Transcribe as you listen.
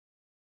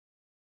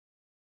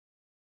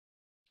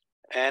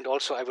And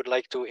also I would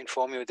like to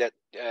inform you that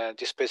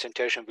this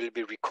presentation will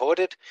be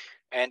recorded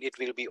and it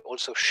will be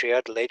also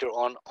shared later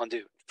on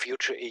the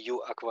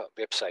FutureEUAqua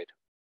website.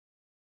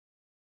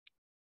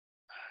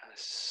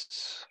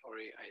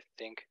 Sorry, I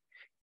think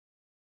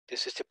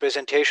this is the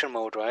presentation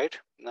mode, right?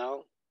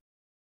 Now?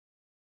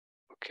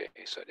 Okay,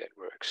 so that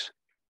works.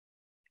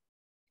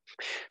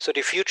 So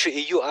the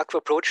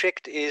FutureEUAqua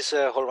project is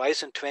a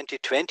Horizon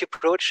 2020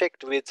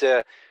 project with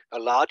a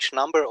large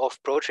number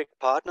of project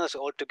partners.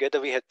 Altogether,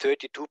 we had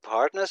 32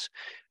 partners.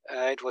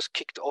 It was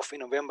kicked off in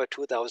November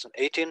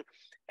 2018,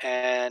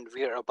 and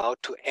we are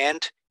about to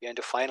end. We are in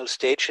the final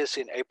stages.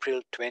 In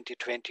April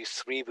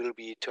 2023 will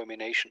be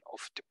termination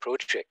of the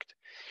project.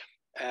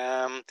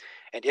 And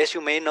as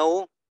you may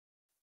know,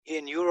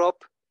 in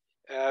Europe,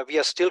 we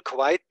are still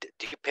quite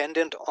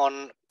dependent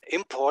on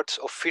imports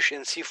of fish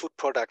and seafood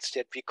products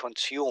that we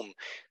consume.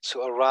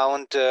 So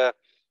around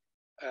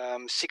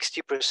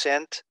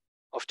 60%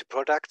 of the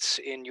products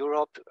in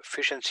Europe,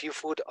 fish and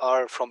seafood,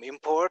 are from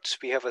imports.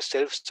 We have a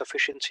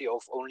self-sufficiency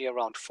of only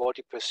around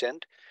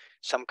 40%.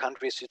 Some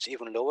countries it's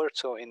even lower.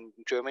 So in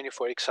Germany,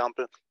 for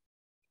example,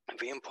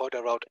 we import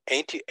around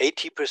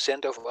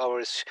 80% of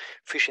our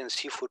fish and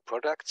seafood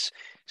products.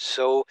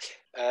 So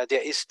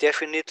there is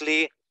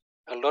definitely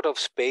a lot of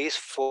space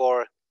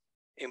for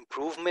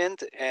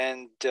improvement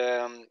and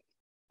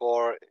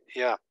for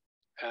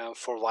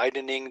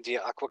widening the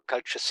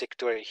aquaculture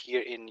sector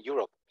here in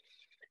Europe.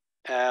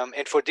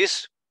 And for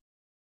this,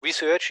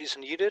 research is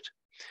needed.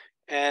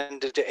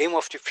 And the aim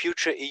of the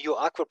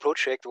FutureEUAqua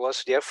project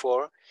was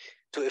therefore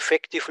to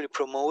effectively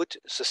promote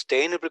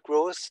sustainable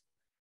growth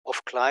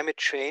of climate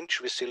change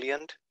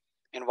resilient,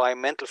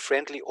 environmental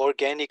friendly,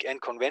 organic and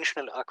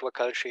conventional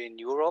aquaculture in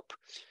Europe,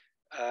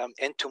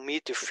 and to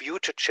meet the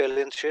future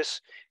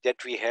challenges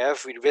that we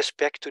have with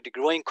respect to the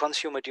growing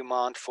consumer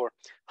demand for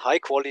high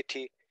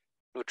quality,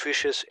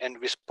 nutritious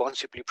and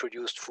responsibly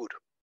produced food.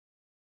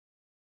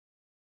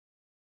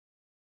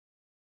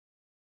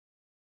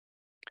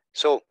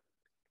 So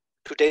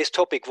today's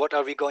topic, what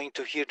are we going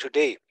to hear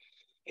today?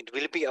 It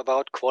will be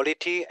about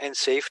quality and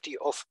safety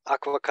of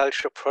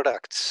aquaculture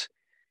products.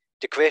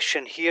 The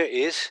question here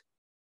is,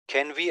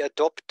 can we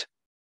adopt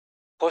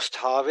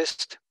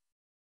post-harvest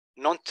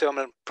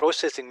non-thermal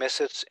processing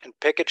methods and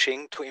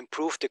packaging to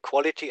improve the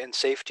quality and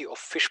safety of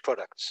fish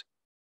products?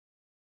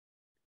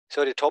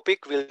 So the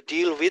topic will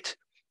deal with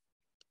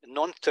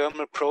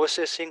non-thermal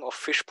processing of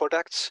fish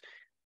products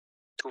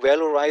to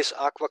valorize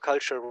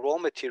aquaculture raw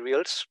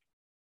materials,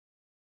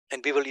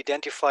 and we will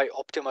identify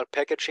optimal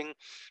packaging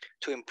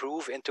to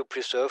improve and to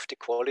preserve the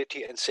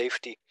quality and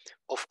safety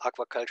of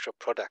aquaculture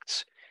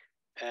products.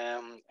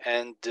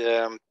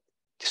 The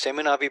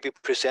seminar will be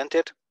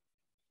presented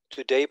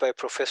today by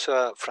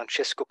Professor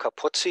Francesco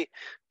Capozzi,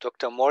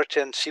 Dr.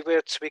 Morten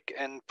Sivertsvik,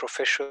 and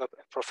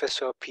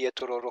Professor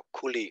Pietro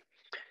Rocculi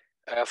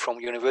from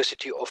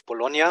University of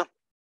Bologna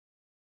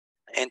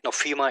and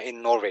Nofima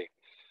in Norway.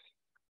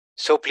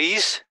 So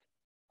please,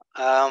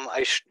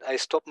 I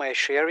stop my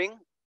sharing.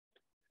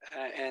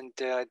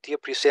 Dear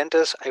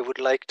presenters, I would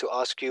like to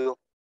ask you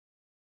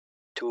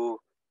to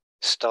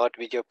start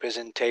with your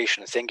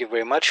presentation. Thank you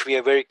very much. We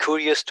are very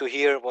curious to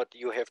hear what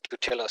you have to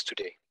tell us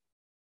today.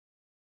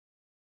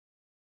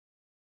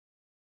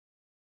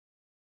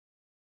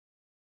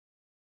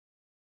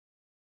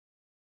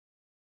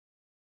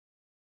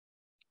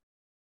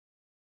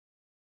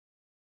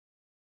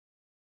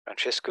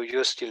 Francesco,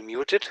 you're still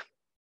muted.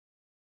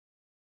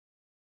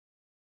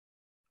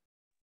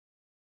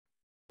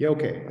 Yeah,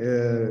 okay.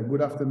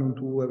 Good afternoon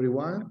to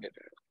everyone.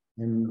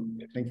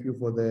 And thank you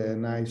for the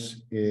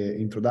nice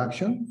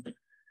introduction.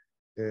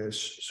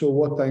 So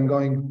what I'm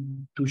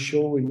going to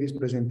show in this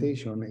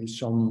presentation is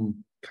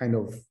some kind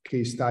of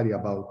case study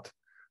about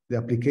the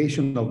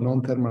application of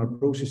non-thermal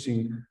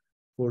processing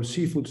for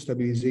seafood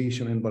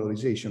stabilization and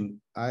valorization.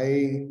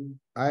 I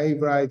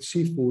write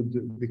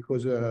seafood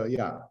because,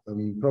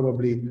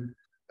 probably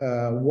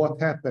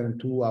what happened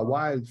to a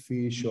wild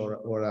fish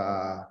or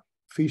a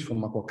fish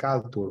from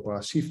aquaculture or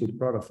a seafood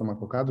product from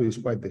aquaculture is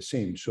quite the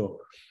same.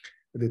 So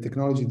the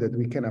technology that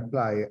we can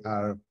apply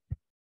are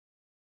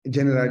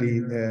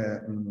generally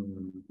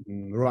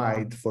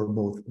right for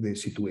both the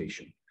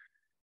situation.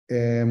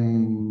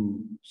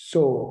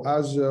 So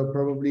as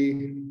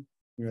probably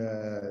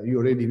you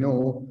already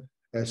know,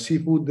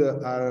 seafood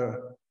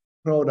are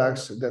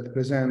products that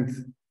present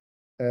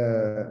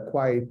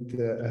quite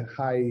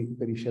high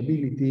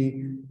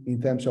perishability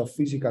in terms of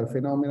physical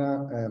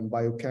phenomena,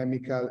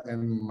 biochemical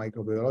and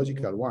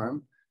microbiological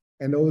one.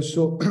 And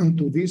also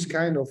to this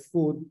kind of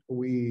food,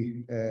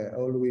 we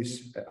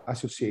always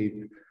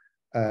associate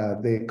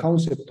the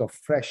concept of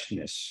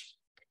freshness.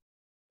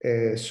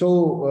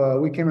 So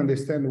we can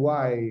understand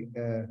why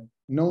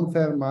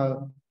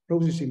non-thermal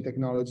processing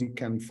technology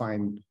can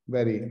find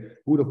very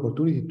good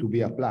opportunity to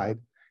be applied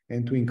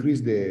and to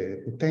increase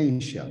the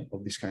potential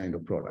of this kind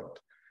of product.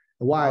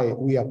 Why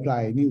we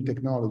apply new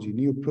technology,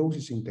 new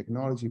processing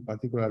technology,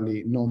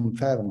 particularly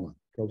non-thermal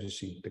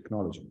processing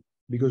technology,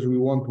 because we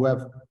want to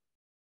have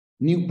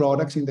new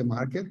products in the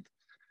market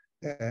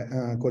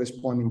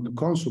corresponding to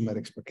consumer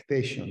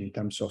expectation in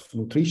terms of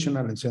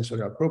nutritional and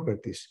sensorial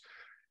properties,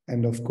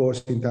 and of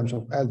course, in terms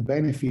of health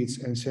benefits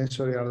and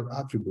sensorial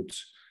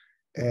attributes.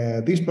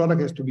 This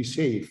product has to be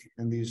safe,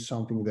 and this is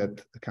something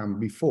that comes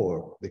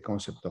before the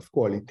concept of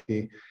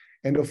quality.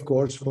 And of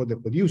course, for the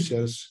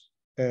producers,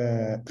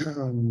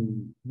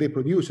 the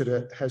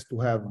producer has to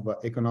have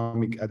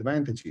economic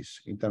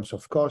advantages in terms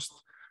of cost,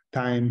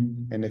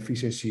 time, and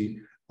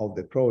efficiency of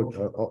the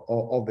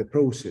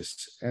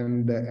process.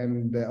 And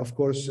of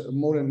course,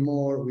 more and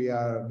more, we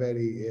are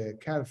very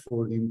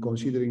careful in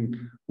considering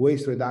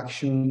waste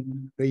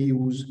reduction,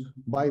 reuse,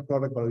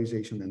 byproduct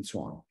valorization, and so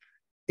on.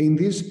 In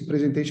this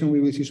presentation, we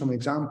will see some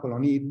example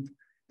on it,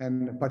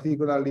 and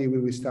particularly we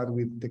will start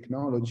with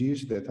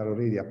technologies that are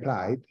already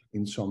applied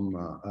in some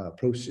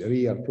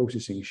real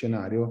processing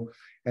scenario,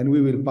 and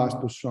we will pass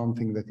to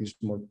something that is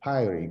more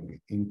pioneering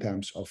in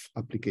terms of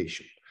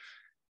application.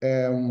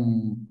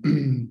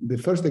 The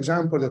first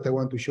example that I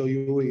want to show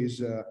you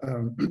is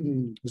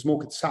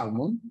smoked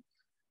salmon,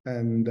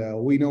 and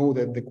we know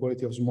that the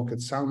quality of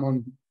smoked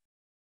salmon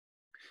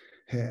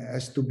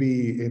has to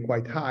be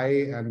quite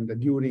high, and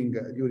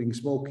during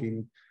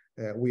smoking,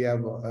 we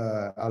have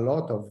a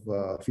lot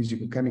of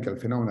physical-chemical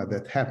phenomena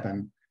that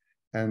happen,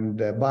 and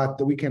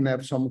but we can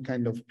have some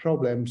kind of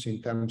problems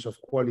in terms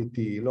of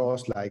quality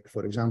loss, like,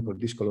 for example,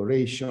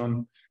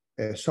 discoloration,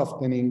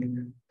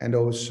 softening, and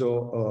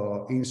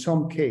also in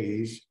some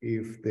case,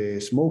 if the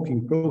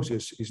smoking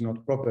process is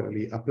not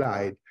properly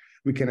applied,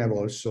 we can have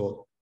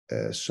also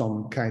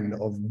some kind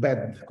of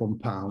bad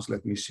compounds,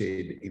 let me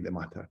say, in the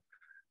matter.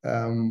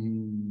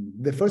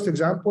 The first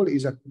example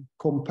is a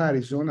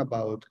comparison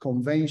about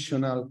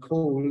conventional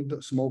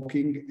cold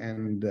smoking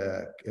and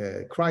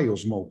cryo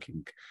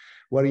smoking,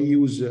 where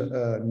you use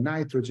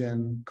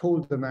nitrogen,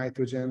 cold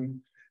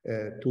nitrogen,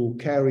 to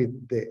carry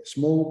the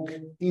smoke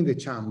in the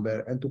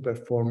chamber and to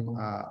perform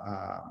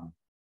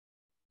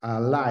a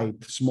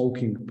light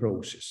smoking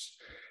process.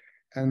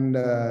 And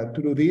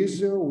to do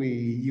this, we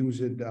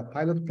used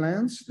pilot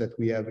plants that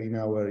we have in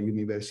our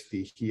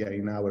university here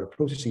in our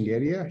processing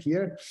area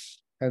here.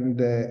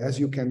 And as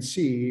you can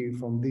see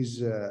from this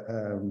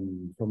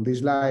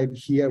slide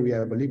here, we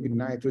have a liquid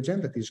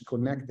nitrogen that is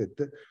connected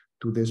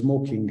to the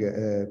smoking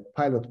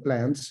pilot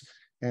plants,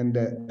 and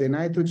the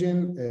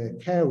nitrogen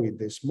carried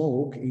the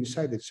smoke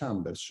inside the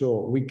chamber.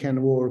 So we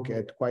can work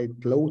at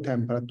quite low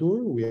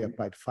temperature. We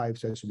applied 5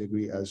 Celsius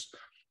degree as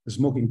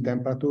smoking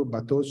temperature,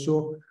 but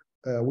also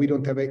we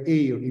don't have air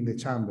in the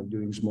chamber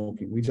during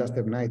smoking. We just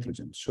have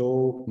nitrogen.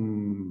 So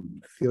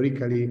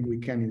theoretically, we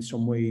can in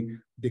some way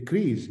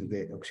decrease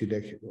the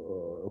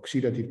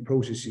oxidative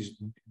processes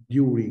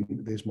during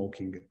the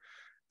smoking,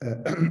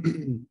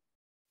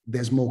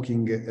 the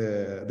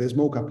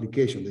smoke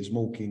application, the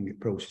smoking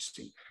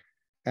processing.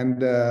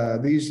 And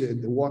this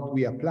is what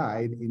we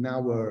applied in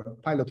our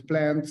pilot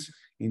plants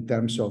in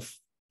terms of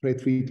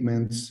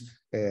pretreatments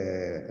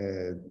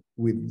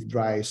with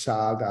dry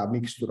salt, a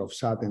mixture of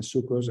salt and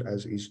sucrose,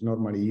 as is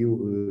normally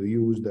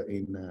used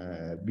in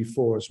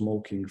before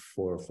smoking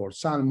for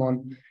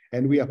salmon.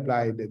 And we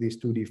applied these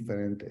two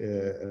different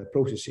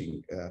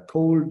processing,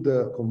 cold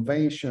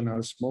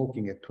conventional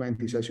smoking at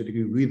 20 Celsius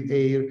degree with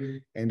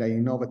air, and an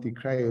innovative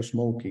cryo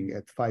smoking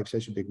at 5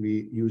 Celsius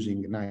degree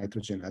using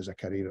nitrogen as a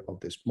carrier of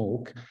the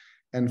smoke,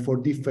 and for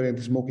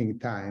different smoking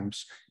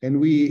times. And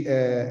we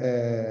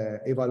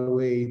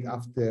evaluate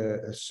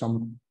after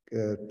some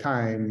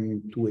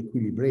time to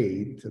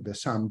equilibrate the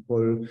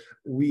sample.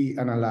 We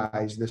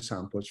analyze the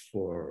samples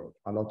for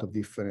a lot of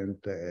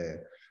different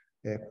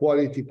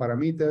quality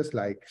parameters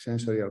like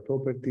sensorial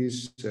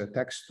properties,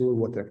 texture,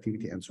 water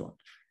activity, and so on.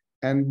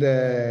 And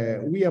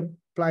we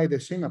apply the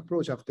same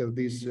approach after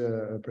these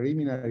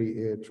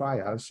preliminary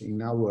trials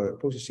in our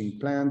processing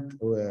plant.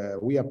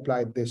 We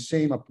applied the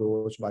same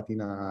approach, but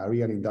in a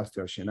real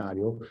industrial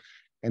scenario.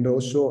 And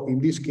also, in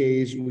this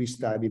case, we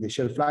study the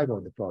shelf life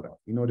of the product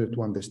in order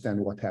to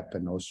understand what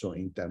happened also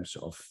in terms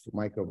of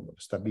microbe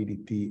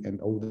stability and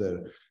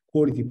other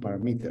quality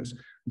parameters.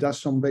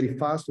 Just some very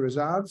fast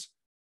results.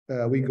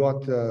 We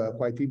got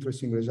quite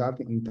interesting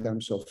results in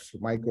terms of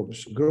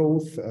microbes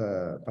growth,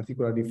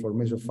 particularly for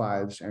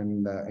mesophiles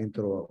and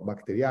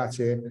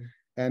Enterobacteriaceae.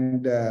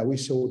 And we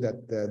saw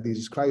that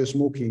this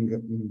cryosmoking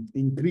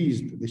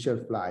increased the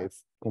shelf life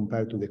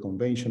compared to the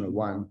conventional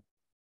one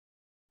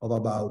of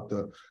about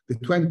the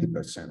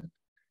 20%.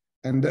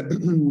 And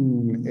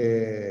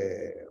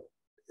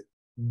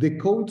the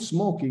cold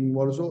smoking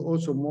was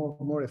also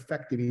more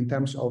effective in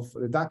terms of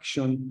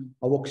reduction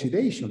of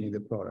oxidation in the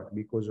product,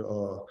 because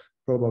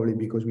probably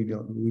because we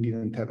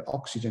didn't have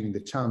oxygen in the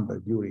chamber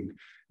during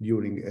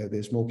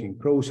the smoking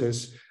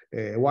process.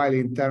 While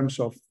in terms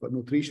of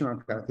nutritional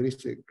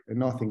characteristic,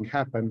 nothing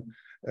happened.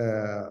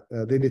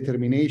 The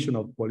determination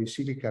of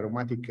polycyclic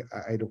aromatic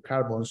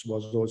hydrocarbons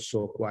was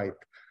also quite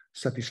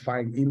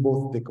satisfying in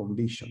both the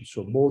conditions.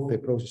 So both the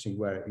processing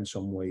were in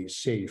some way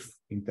safe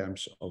in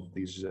terms of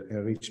this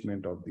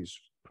enrichment of these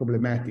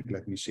problematic,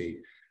 let me say,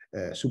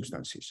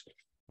 substances.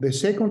 The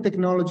second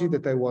technology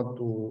that I want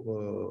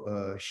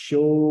to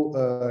show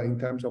in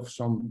terms of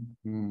some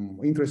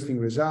interesting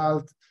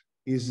result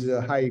is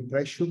high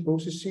pressure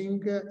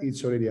processing.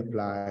 It's already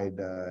applied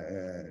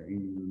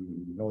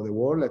in all the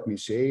world, let me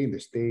say, in the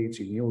States,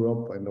 in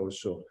Europe, and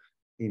also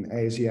in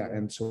Asia,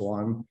 and so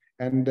on.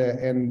 And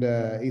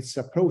it's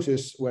a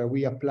process where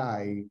we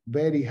apply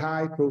very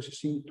high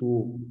processing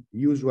to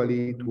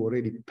usually to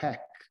already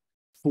pack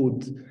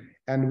food.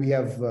 And we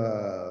have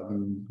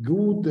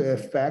good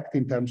effect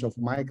in terms of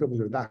microbe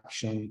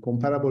reduction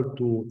comparable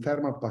to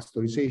thermal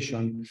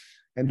pasteurization.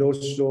 And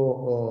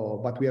also,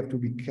 but we have to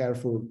be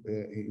careful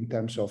in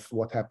terms of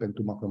what happened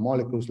to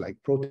macromolecules like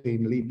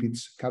protein,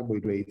 lipids,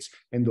 carbohydrates,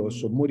 and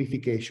also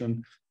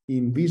modification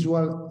in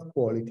visual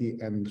quality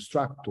and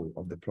structure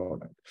of the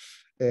product.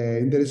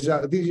 This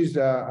is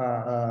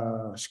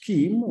a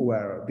scheme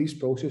where this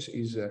process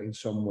is in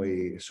some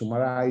way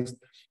summarized.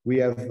 We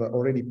have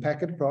already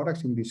packed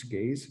products in this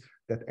case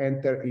that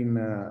enter in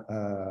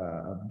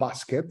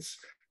baskets.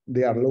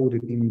 They are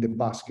loaded in the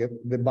basket.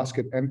 The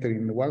basket enter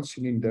in one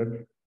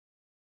cylinder.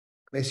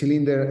 The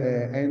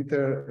cylinder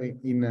enter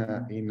in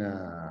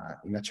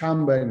a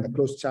chamber, in a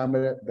closed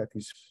chamber that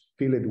is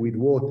filled with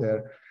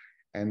water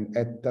and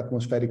at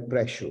atmospheric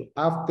pressure.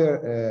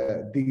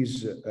 After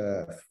this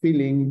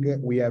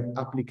filling, we have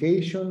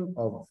application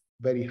of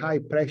very high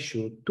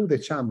pressure to the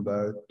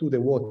chamber, to the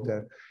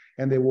water,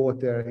 and the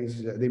water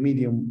is the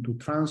medium to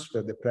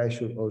transfer the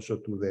pressure also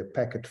to the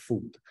packed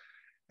food.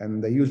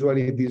 And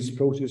usually this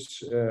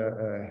process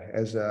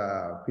has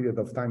a period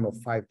of time of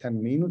 5–10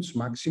 minutes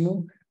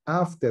maximum.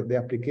 After the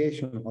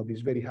application of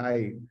this very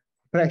high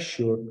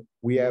pressure,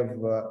 we have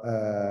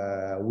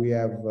the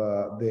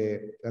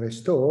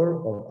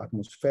restore of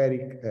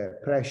atmospheric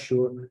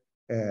pressure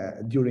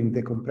during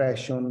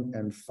decompression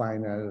and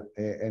final,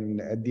 and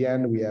at the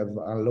end we have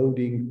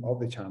unloading of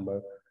the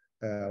chamber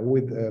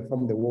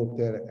from the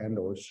water, and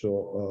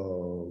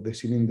also the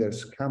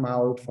cylinders come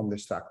out from the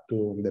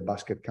structure, the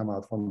basket come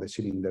out from the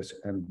cylinders,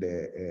 and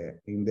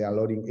in the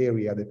unloading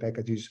area the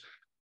packages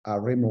are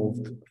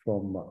removed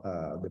from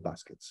the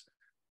baskets.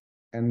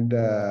 And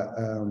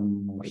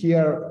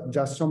here,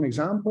 just some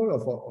example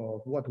of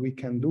what we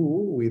can do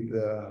with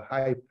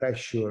high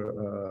pressure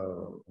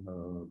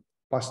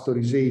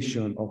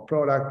pasteurization of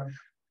product.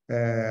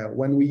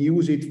 When we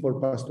use it for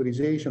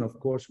pasteurization, of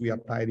course, we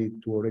applied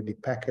it to already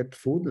packed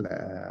food,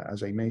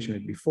 as I mentioned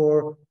it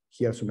before.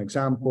 Here's some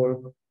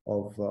example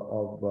of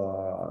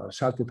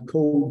salted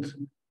cod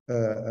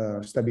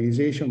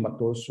stabilization,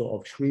 but also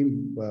of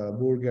shrimp,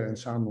 burger, and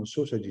salmon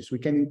sausages. We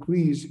can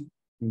increase,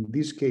 in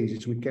these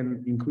cases, we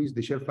can increase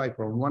the shelf life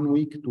from 1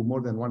 week to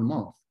more than 1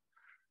 month.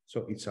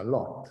 So it's a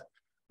lot.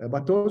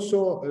 But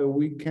also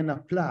we can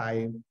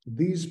apply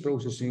this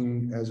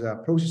processing as a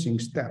processing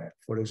step,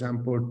 for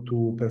example,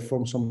 to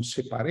perform some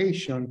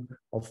separation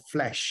of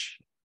flesh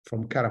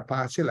from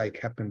carapace,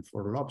 like happened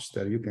for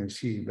lobster. You can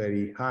see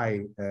very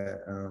high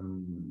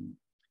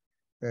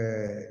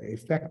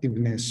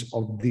effectiveness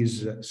of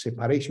this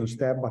separation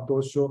step, but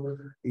also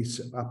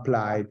is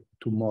applied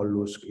to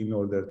mollusk in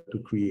order to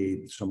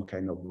create some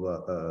kind of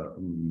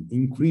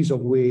increase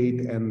of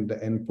weight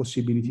and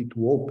possibility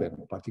to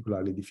open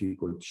particularly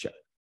difficult shell.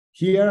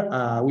 Here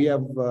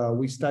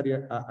we study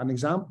an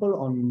example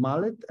on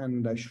mullet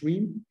and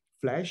shrimp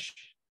flesh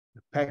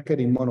packed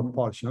in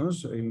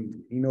monoportions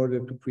in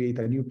order to create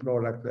a new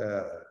product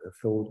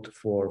thought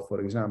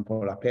for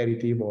example,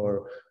 aperitif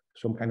or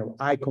some kind of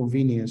high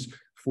convenience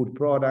food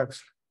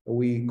products.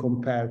 We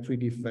compare 3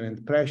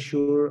 different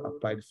pressure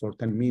applied for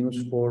 10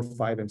 minutes, 4,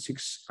 5, and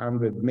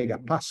 600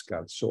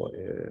 megapascals. So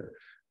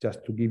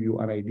just to give you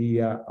an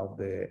idea of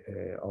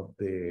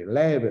the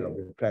level of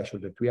the pressure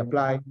that we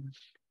apply.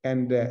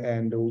 And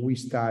we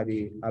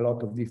study a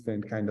lot of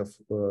different kind of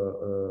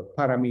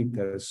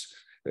parameters.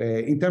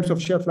 In terms of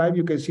shelf life,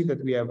 you can see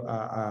that we have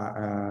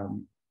a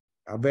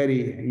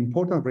very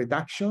important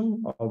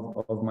reduction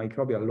of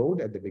microbial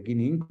load at the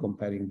beginning,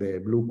 comparing the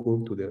blue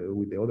curve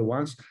with the other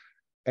ones.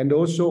 And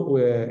also,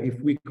 if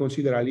we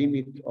consider a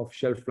limit of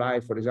shelf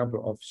life, for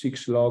example, of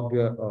 6 log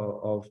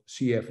of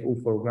CFU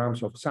for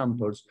grams of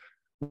samples,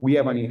 we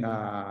have an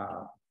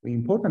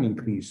important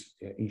increase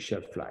in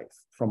shelf life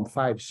from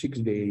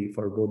 5–6 days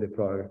for both the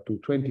product to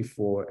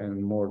 24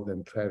 and more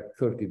than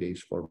 30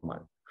 days for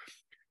month.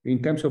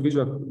 In terms of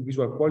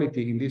visual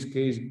quality, in this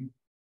case,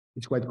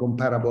 it's quite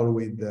comparable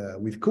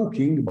with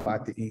cooking,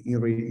 but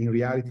in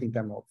reality, in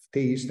terms of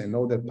taste and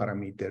other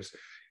parameters,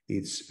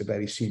 it's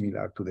very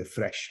similar to the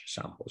fresh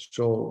samples.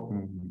 So,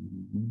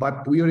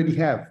 but we already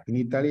have in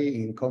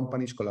Italy, in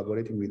companies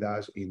collaborating with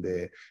us in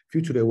the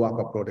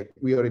FutureEUAqua product,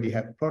 we already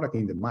have product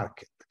in the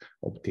market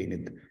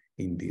obtained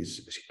in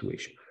this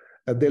situation.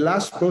 The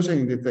last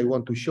process that I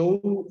want to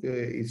show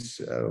is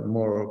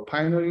more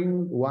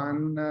pioneering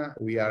one.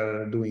 We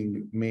are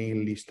doing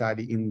mainly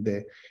study in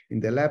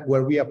the lab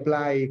where we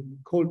apply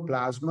cold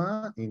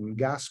plasma in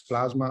gas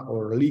plasma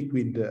or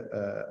liquid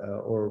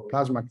or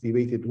plasma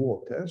activated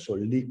water. So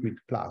liquid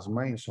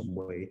plasma in some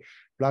way.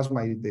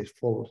 Plasma is the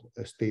fourth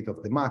state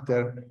of the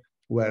matter.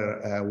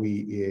 where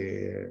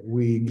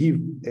we give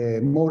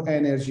more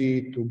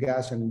energy to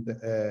gas and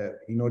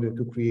in order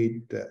to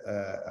create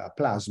a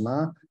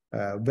plasma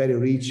very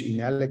rich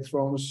in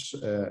electrons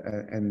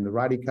and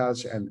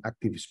radicals and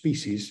active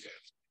species.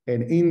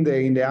 And in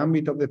the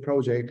ambit of the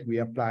project, we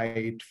applied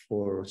it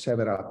for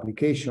several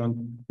applications.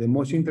 The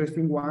most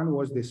interesting one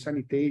was the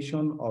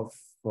sanitation of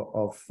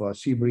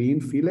sea bream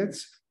fillets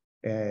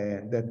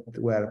that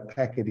were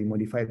packed in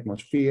modified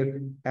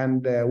atmosphere.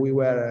 And we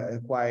were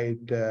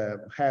quite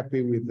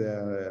happy with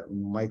the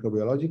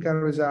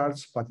microbiological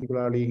results,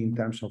 particularly in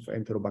terms of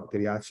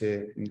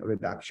Enterobacteriaceae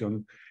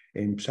reduction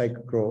and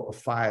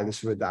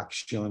psychrophiles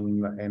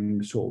reduction,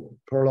 and so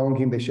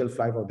prolonging the shelf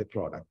life of the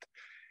product.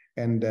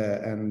 And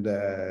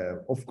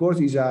of course,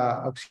 it's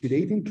a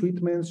oxidating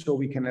treatment, so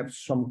we can have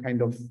some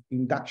kind of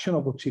induction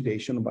of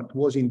oxidation, but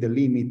was in the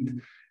limit,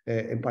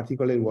 and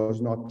particularly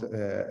was not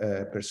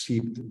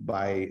perceived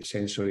by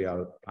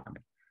sensorial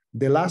panel.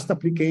 The last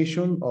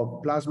application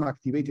of plasma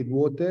activated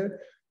water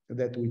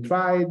that we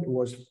tried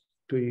was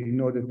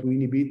in order to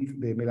inhibit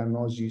the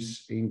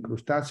melanosis in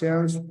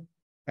crustaceans.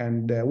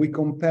 And we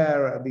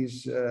compare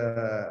this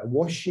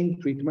washing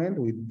treatment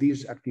with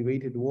this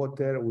activated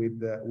water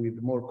with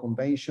more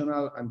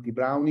conventional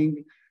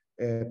anti-browning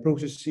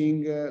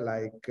processing,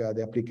 like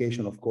the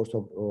application, of course,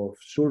 of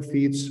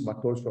sulfites, but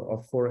also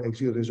of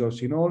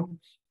 4-hexylresorcinol.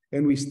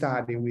 And we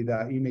study with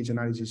an image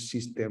analysis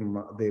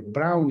system the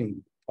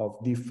browning of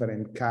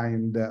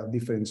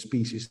different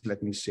species,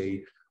 let me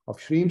say, of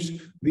shrimps.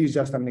 This is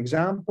just an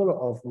example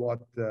of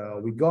what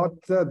we got,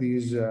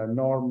 these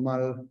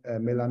normal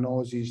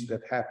melanosis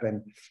that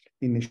happen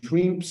in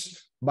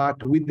shrimps,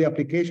 but with the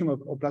application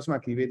of plasma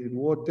activated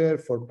water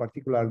for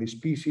particularly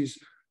species,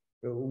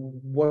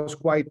 was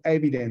quite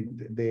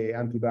evident the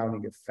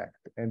anti-browning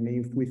effect. And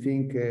if we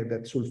think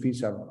that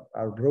sulfites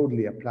are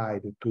broadly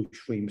applied to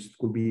shrimps, it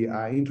could be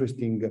an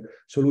interesting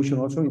solution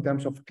also in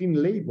terms of clean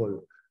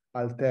label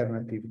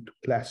alternative to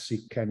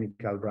classic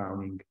chemical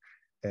browning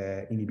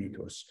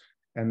inhibitors.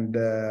 And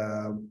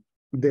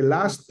the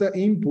last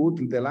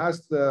input, the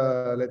last,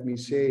 let me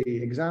say,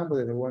 example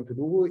that I want to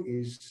do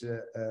is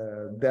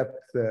that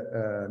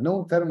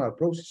non-thermal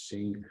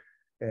processing,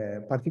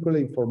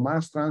 particularly for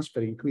mass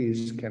transfer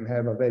increase, can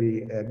have a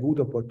very good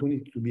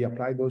opportunity to be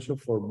applied also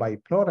for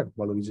byproduct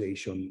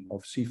valorization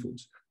of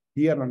seafoods.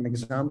 Here, an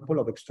example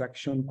of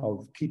extraction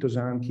of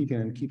chitosan, chitin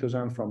and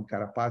chitosan from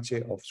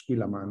carapace of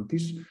Squilla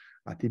mantis,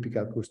 a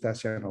typical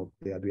crustacean of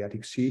the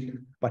Adriatic Sea,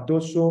 but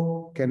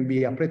also can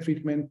be a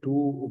pretreatment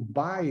to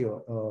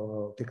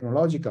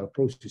biotechnological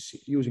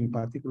processes using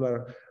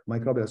particular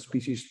microbial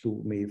species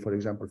to make, for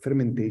example,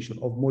 fermentation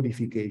of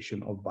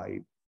modification of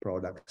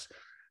byproducts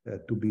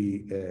to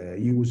be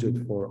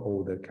used for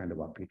other kind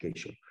of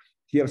application.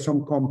 Here are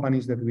some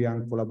companies that we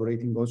are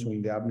collaborating also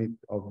in the ambit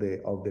of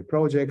the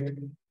project,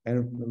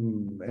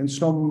 and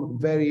some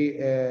very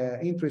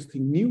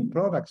interesting new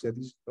products that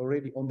is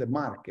already on the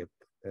market.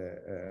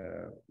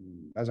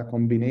 As a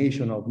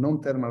combination of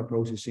non-thermal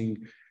processing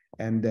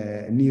and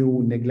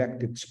new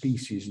neglected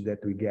species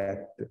that we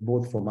get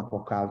both from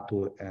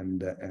aquaculture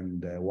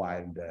and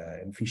wild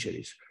and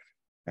fisheries.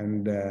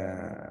 And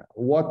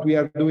what we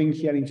are doing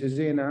here in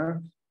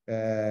Cesena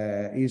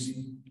is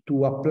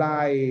to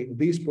apply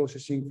this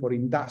processing for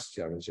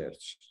industrial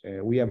research.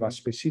 We have a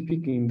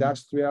specific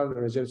industrial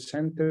research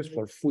centers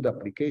for food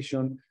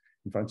application.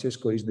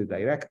 Francesco is the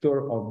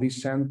director of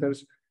these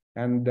centers.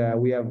 And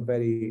we have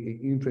very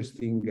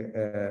interesting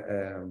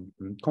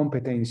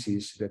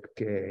competencies, that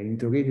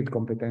integrated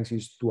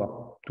competencies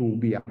to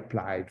be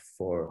applied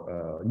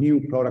for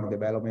new product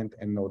development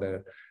and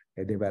other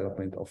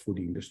development of food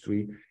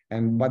industry.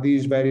 But it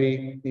is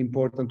very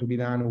important to be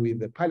done with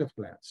the pilot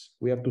plants.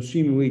 We have to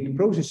simulate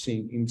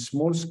processing in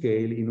small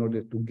scale in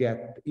order to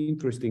get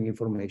interesting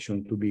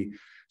information to be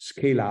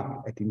scaled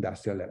up at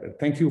industrial level.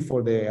 Thank you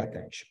for the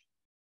attention.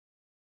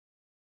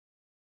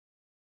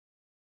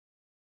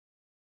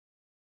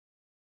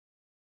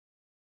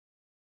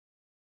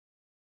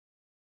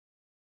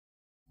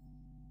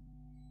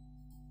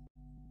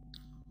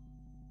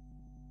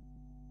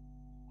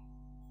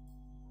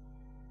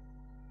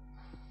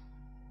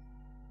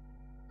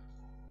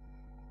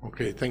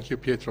 Okay, thank you,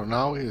 Pietro.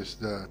 Now is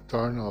the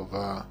turn of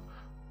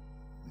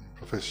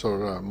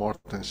Professor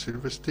Morten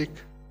Sivertsvik,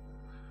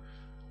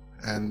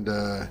 and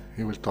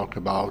he will talk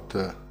about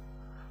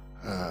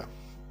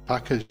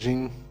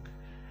packaging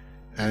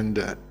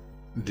and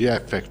the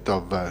effect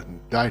of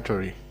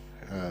dietary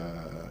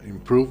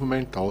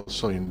improvement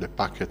also in the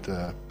packet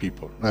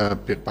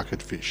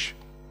packet fish.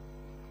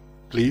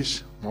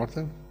 Please,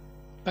 Morten.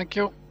 Thank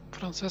you,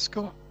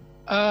 Francesco.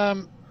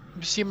 You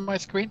see my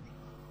screen?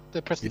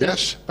 The presentation?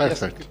 Yes,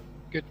 perfect. Yes,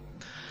 good.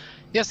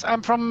 Yes,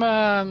 I'm from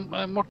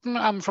Morten.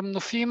 I'm from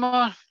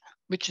Nofima,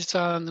 which is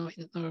a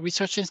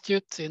research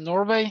institute in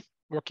Norway,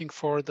 working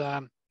for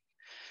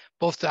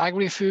both the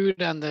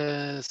agri-food and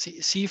the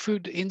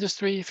seafood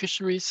industry,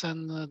 fisheries,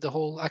 and the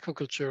whole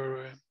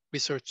aquaculture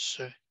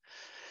research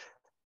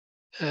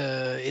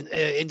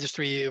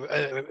industry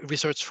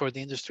research for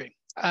the industry.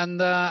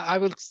 And I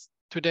will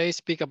today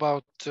speak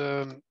about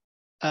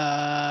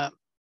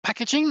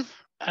packaging,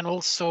 and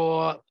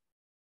also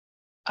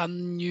a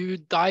new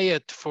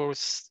diet for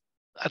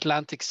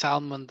Atlantic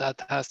salmon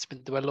that has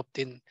been developed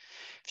in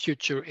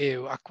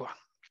FutureEUAqua.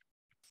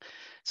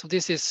 So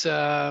this is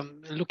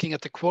looking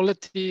at the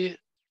quality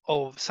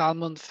of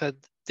salmon fed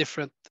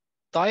different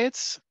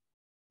diets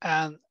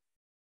and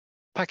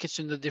packaged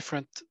in the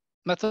different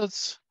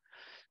methods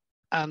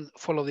and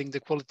following the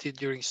quality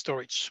during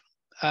storage.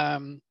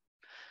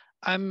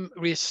 I'm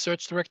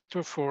research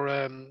director for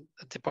the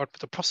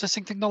Department of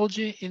Processing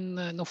Technology in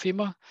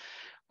Nofima,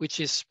 which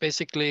is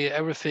basically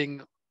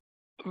everything,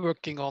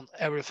 working on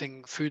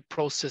everything: food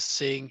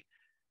processing,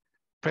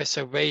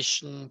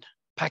 preservation,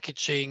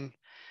 packaging,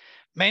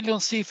 mainly on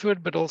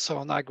seafood, but also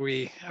on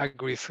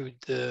agri-food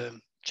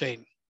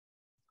chain.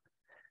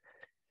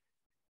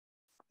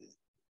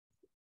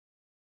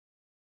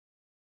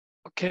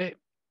 Okay,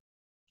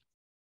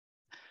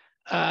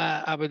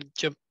 I will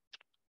jump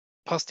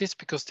past this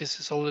because this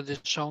is already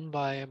shown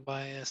by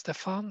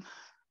Stefan.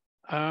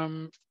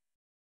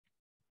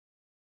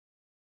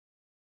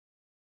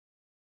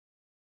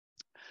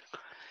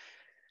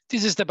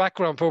 This is the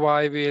background for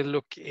why we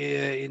look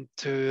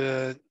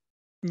into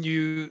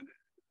new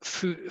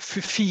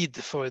feed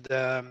for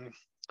the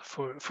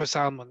for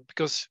salmon,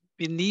 because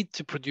we need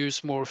to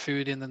produce more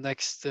food in the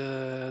next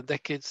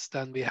decades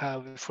than we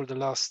have for the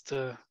last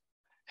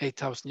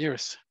 8,000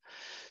 years.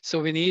 So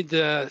we need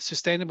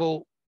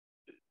sustainable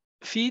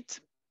feed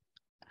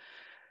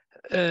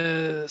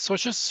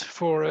sources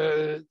for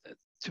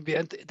to be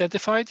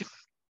identified,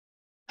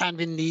 and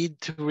we need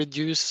to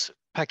reduce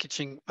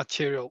packaging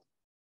material.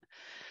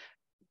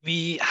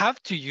 We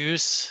have to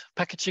use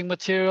packaging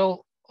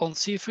material on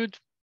seafood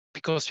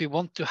because we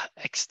want to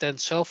extend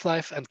shelf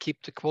life and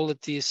keep the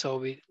quality, so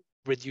we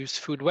reduce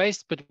food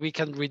waste, but we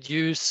can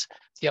reduce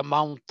the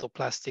amount of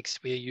plastics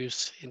we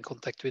use in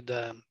contact with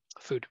the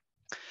food.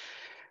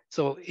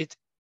 So it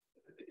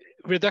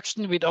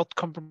reduction without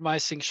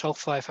compromising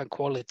shelf life and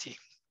quality.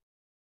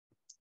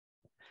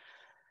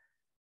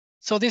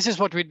 So this is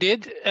what we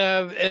did.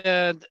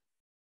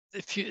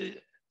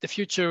 The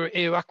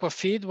FutureEUAqua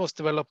feed was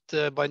developed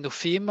by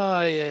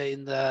Nofima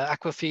in the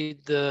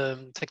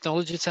Aquafeed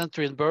Technology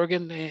Center in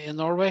Bergen in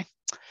Norway.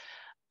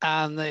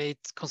 And it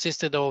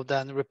consisted of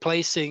then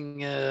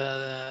replacing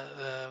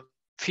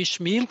fish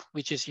meal,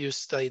 which is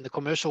used in the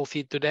commercial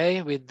feed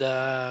today, with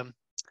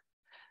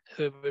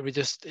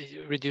reduced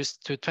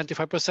to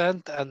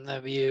 25%.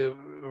 And we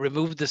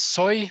removed the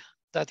soy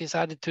that is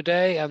added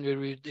today, and we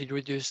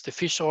reduced the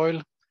fish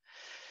oil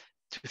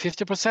to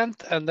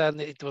 50%, and then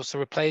it was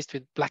replaced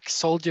with black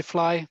soldier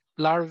fly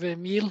larvae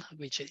meal,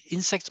 which is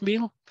insect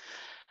meal,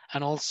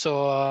 and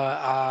also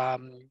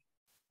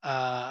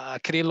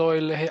krill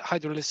oil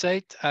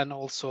hydrolysate, and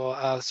also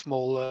a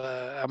small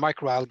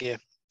microalgae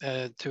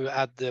to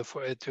add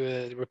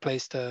to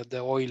replace the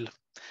oil,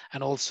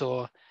 and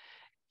also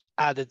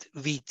added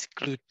wheat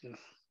gluten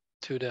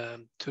to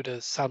the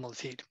salmon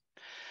feed.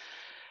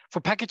 For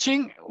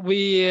packaging,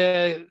 we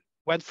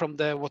went from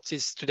what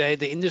is today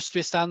the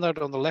industry standard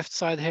on the left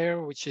side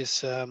here, which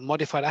is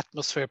modified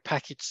atmosphere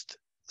packaged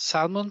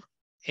salmon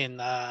in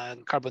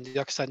carbon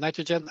dioxide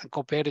nitrogen, and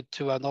compared it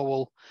to a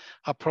novel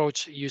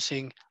approach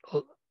using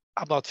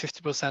about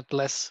 50%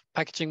 less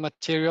packaging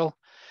material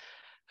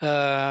with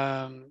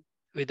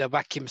a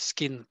vacuum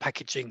skin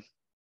packaging.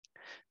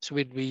 So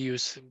we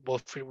use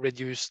both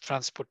reduced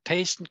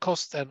transportation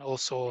cost and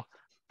also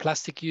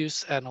plastic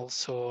use, and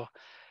also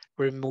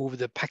remove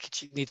the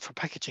need for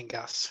packaging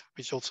gas,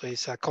 which also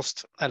is a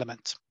cost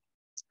element.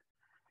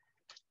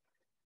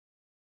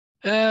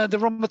 The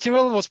raw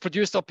material was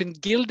produced up in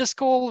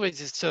Gildeskål, which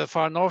is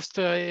far north,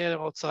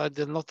 outside,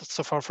 not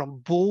so far from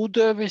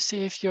Bodø, we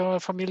see, if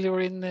you're familiar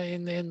in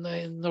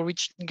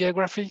Norwegian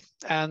geography.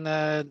 And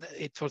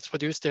it was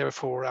produced there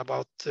for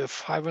about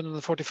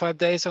 545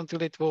 days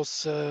until it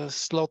was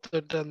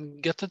slaughtered and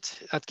gutted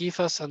at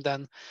Gifas, and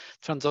then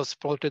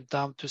transported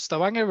down to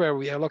Stavanger, where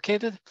we are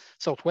located,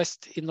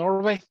 southwest in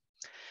Norway.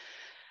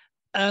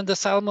 And the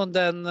salmon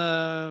then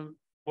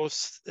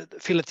was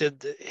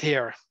filleted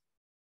here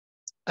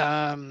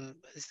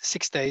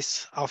 6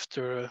 days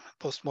after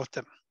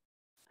post-mortem.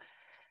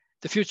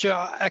 The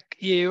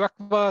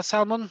FutureEUAqua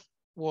salmon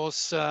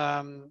was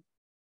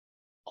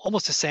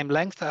almost the same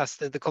length as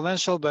the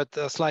conventional, but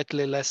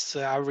slightly less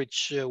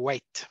average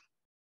weight,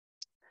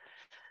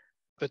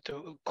 but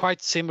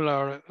quite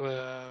similar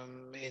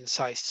in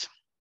size.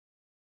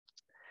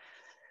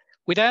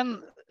 We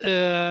then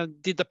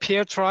did a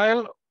peer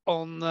trial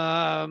on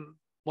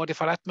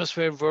modified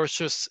atmosphere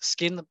versus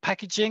skin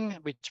packaging,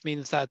 which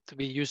means that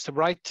we use the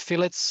right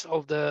fillets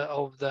of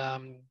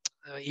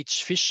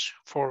each fish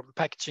for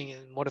packaging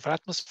in modified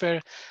atmosphere,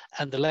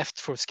 and the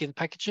left for skin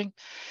packaging.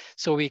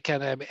 So we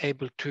can be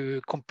able to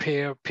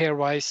compare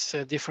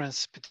pairwise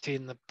difference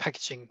between the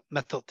packaging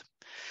method.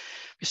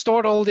 We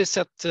stored all this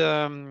at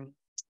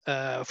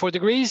 4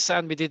 degrees,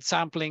 and we did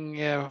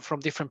sampling from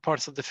different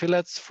parts of the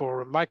fillets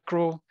for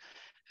micro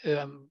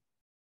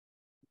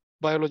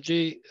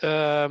biology,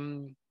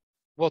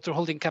 water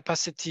holding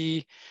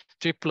capacity,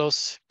 drip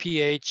loss,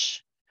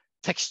 pH,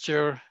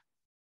 texture,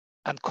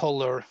 and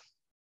color.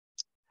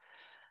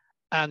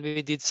 And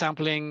we did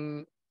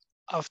sampling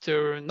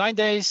after 9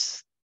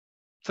 days,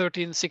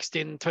 13,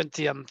 16,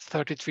 20, and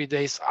 33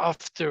 days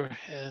after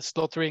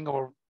slaughtering,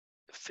 or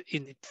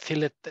in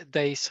fillet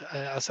days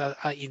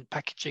in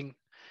packaging,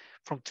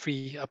 from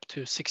 3 up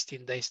to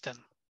 16 days then.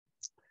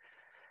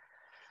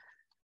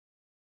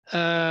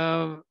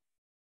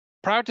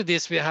 Prior to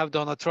this, we have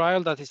done a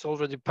trial that is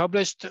already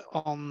published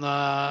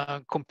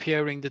on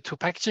comparing the two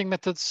packaging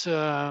methods.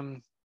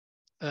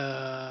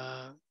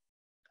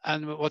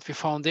 And what we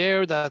found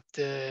there, that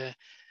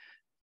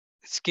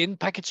skin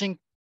packaging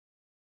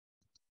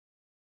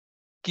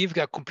give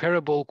a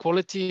comparable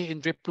quality in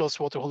drip loss,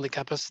 water holding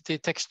capacity,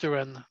 texture,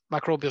 and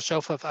microbial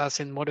shelf life as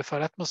in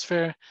modified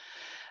atmosphere.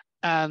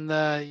 And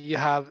you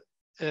have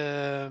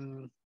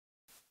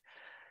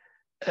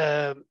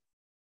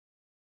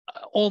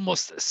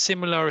almost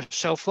similar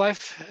shelf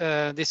life.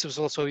 This was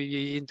also,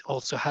 you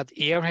also had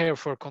air here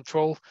for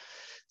control.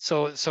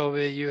 So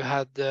you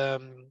had,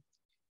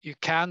 you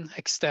can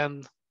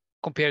extend,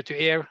 compared to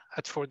air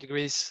at 4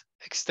 degrees,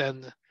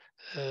 extend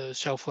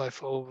shelf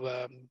life of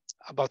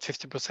about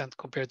 50%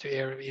 compared to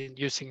air in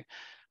using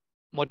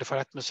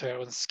modified atmosphere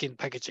on skin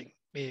packaging.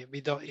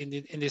 We don't,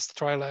 in this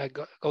trial I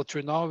go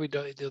through now, we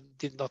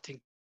did not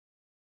think.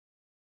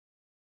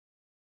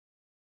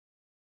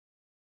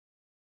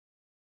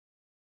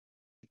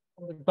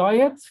 The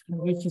diet,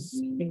 which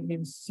is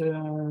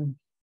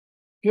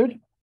good.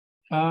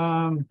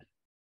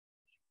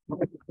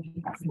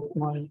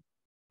 My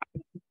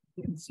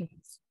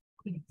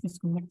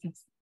disconnected.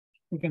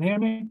 You can hear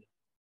me?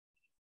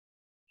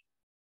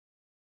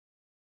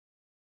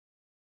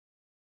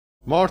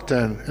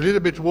 Morten, a little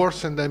bit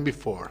worse than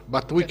before,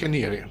 but we can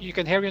hear you. You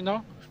can hear me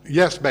now?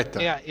 Yes,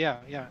 better.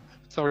 Yeah.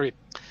 Sorry.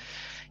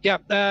 Yeah,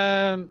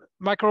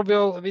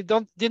 microbial. We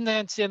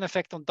didn't see an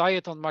effect on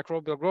diet on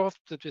microbial growth,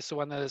 but we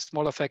saw a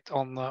small effect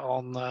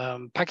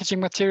on packaging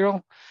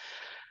material.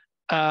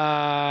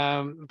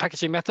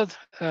 Packaging method,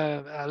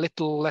 a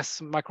little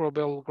less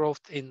microbial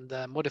growth in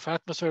the modified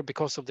atmosphere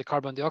because of the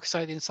carbon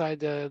dioxide inside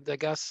the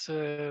gas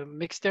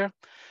mix there.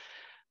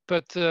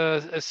 But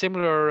a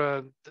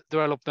similar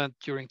development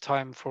during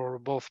time for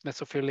both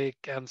mesophilic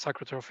and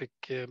psychotrophic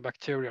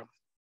bacteria.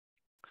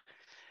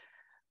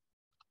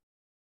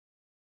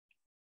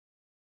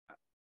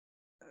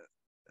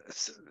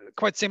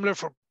 Quite similar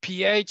for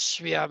pH.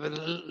 We have a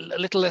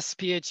little less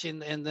pH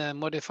in the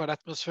modified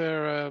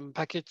atmosphere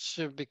package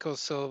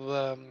because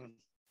of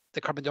the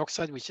carbon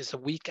dioxide, which is a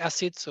weak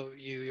acid. So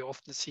you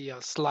often see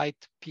a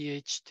slight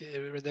pH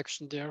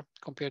reduction there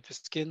compared to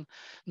skin.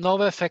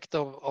 No effect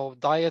of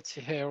diet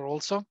here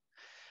also.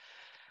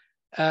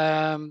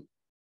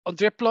 On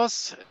drip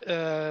loss,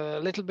 a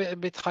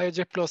bit higher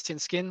drip loss in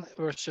skin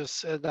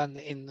versus than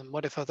in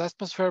modified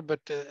atmosphere, but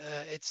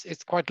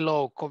it's quite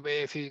low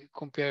if you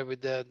compare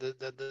with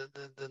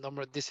the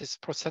number. This is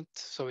percent,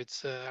 so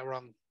it's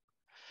around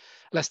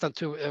less than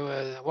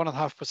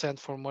 1.5%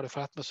 for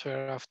modified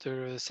atmosphere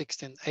after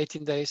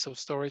 18 days of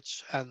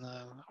storage, and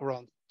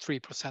around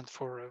 3%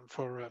 for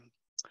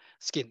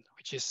skin,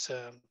 which is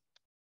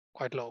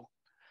quite low.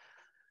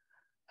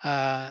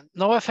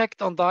 No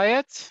effect on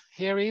diet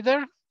here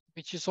either,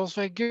 which is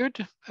also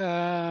good.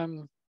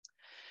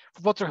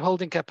 For water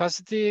holding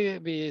capacity,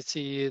 we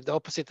see the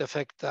opposite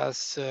effect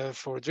as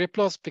for drip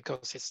loss,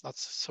 because it's not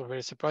so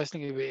very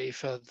surprising.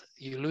 If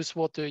you lose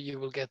water, you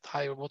will get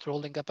higher water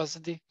holding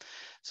capacity.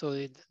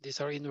 So these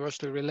are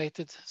inversely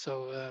related.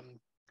 So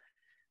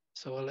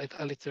so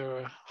a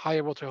little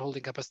higher water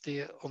holding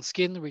capacity on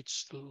skin,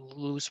 which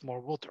lose more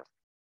water.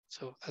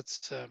 So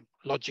that's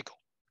logical.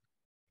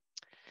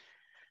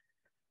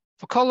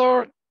 For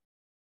color,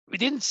 we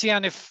didn't see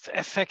any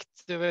effect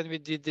when we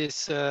did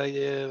this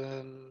ANOVA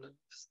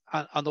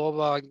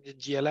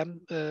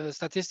GLM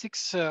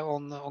statistics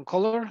on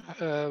color.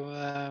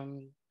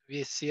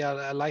 We see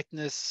a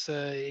lightness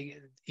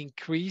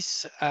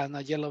increase and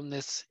a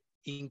yellowness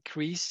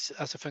increase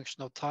as a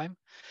function of time.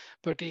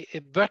 But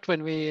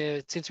when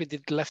since we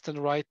did left and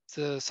right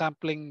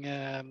sampling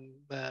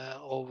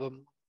of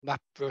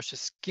map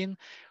versus skin,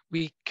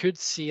 we could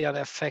see an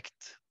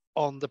effect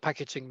on the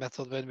packaging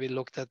method when we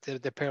looked at the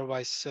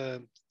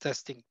pairwise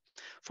testing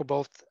for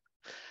both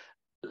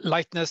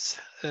lightness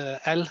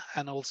L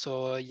and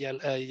also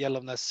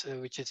yellowness,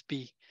 which is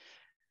B,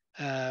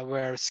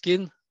 where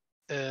skin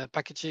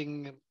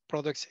packaging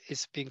products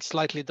is being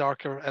slightly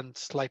darker and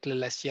slightly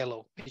less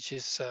yellow, which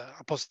is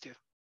a positive.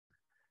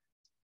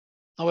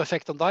 No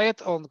effect on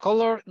diet, on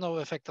color, no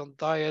effect on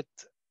diet,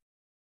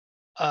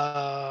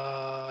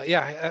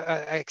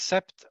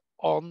 except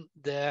on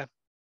the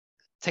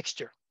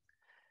texture.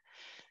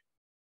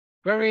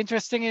 Very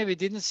interesting. We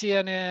didn't see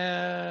any.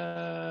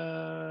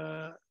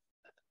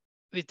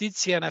 We did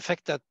see an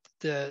effect that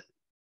the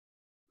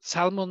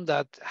salmon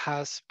that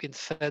has been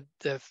fed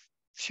the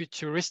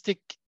futuristic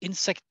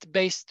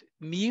insect-based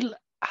meal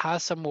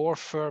has a more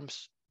firm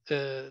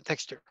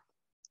texture.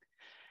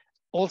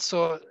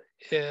 Also,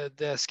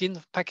 the skin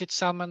packaged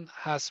salmon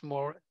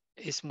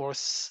is more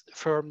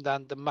firm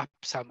than the map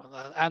salmon,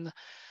 and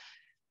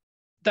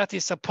that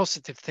is a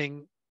positive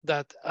thing,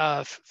 that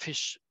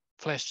fish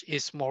flesh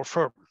is more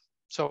firm.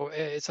 So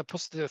it's a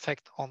positive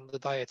effect on the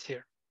diet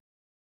here.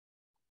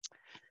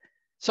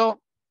 So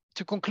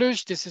to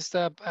conclude, this is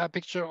a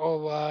picture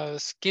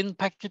of skin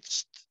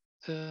packaged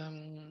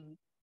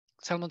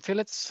salmon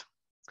fillets.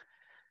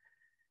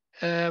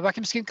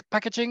 Vacuum skin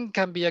packaging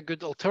can be a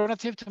good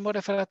alternative to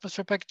modified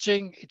atmosphere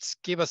packaging. It's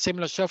give a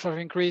similar shelf life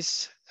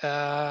increase,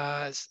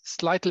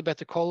 slightly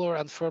better color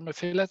and firmer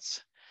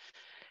fillets.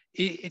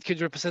 It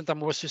could represent a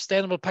more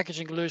sustainable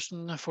packaging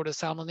solution for the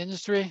salmon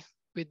industry,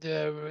 with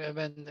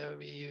when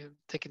we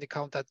take into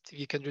account that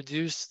we can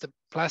reduce the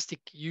plastic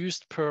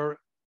used per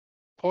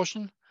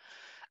portion,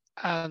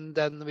 and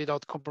then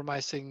without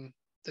compromising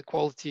the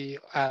quality,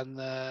 and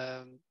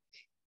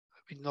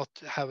we not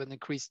have an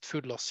increased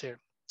food loss here.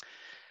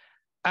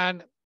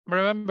 And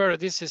remember,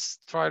 this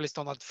trial is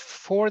done at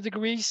 4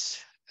 degrees.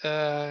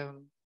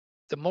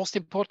 The most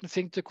important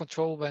thing to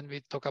control when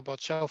we talk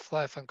about shelf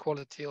life and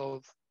quality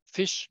of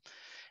fish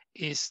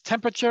is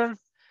temperature.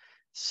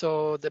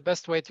 So the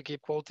best way to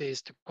keep quality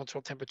is to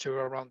control temperature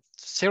around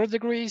 0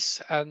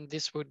 degrees. And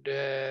this would,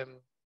 you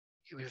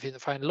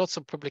find lots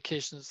of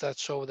publications that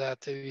show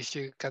that if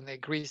you can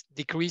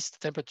decrease the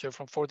temperature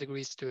from 4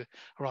 degrees to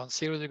around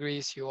 0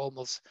 degrees, you're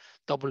almost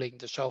doubling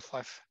the shelf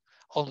life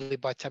only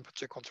by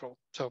temperature control.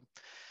 So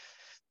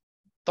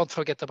don't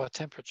forget about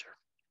temperature.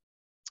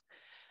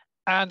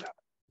 And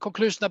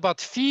conclusion about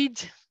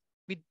feed,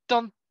 we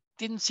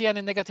didn't see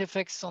any negative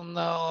effects on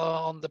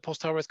the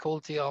post-harvest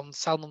quality on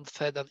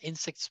salmon-fed and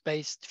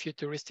insect-based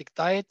futuristic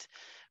diet,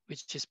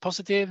 which is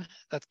positive.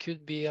 That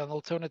could be an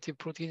alternative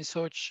protein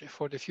source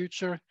for the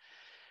future.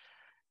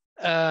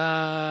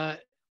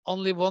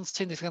 Only one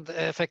significant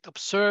effect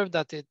observed,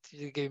 that it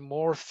gave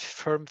more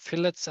firm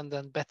fillets and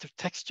then better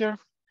texture.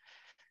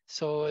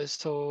 So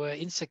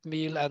insect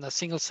meal and a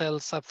single-cell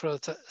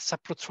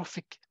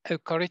saprotrophic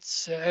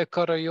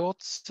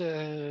eukaryotes,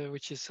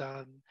 which is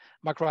a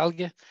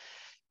macroalgae,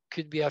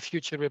 could be a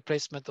future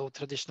replacement of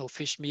traditional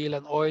fish meal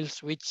and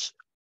oils, which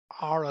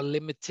are a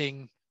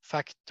limiting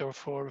factor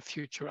for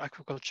future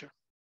aquaculture.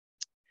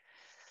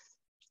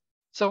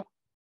 So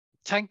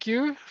thank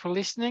you for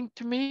listening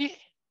to me.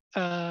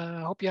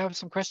 I hope you have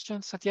some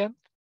questions at the end.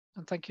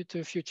 And thank you to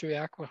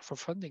FutureEUAqua for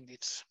funding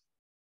this.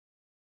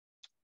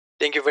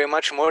 Thank you very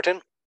much,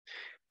 Morten.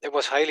 It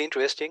was highly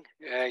interesting.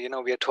 You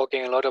know, we are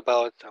talking a lot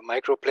about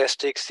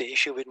microplastics, the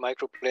issue with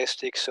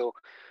microplastics. So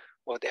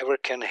whatever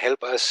can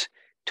help us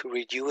to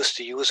reduce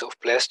the use of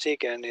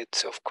plastic, and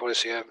it's of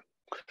course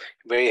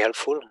very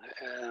helpful.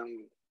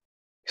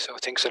 So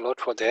thanks a lot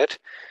for that.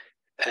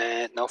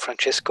 And now,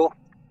 Francesco,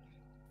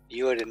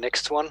 you are the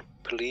next one.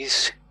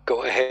 Please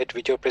go ahead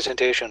with your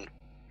presentation.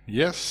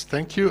 Yes,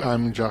 thank you.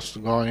 I'm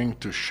just going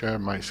to share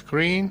my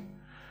screen,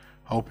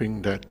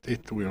 hoping that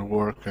it will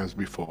work as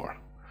before.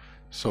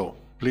 So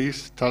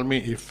please tell me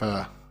if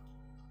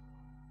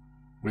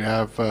we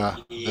have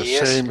the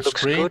same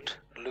screen. Good.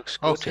 Looks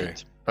good. Okay,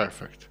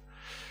 perfect.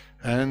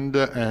 And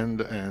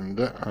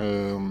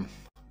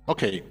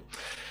okay,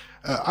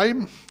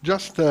 I'm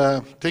just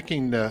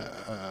taking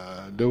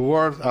the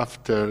word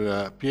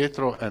after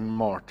Pietro and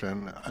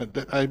Morten.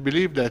 I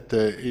believe that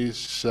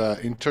is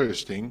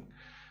interesting.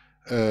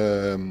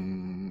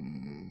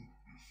 The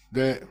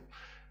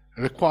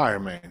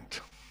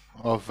requirement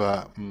of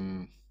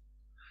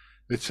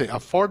let's say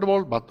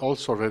affordable but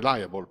also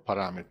reliable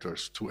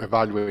parameters to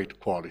evaluate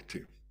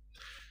quality.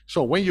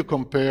 So when you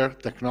compare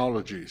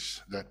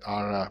technologies that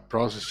are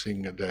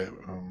processing the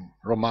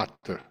raw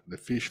matter, the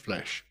fish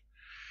flesh,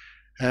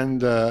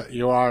 and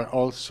you are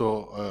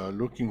also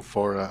looking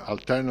for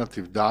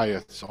alternative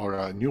diets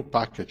or new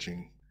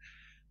packaging,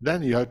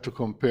 then you have to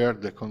compare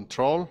the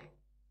control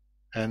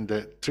and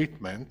the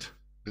treatment,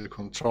 the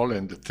control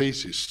and the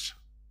thesis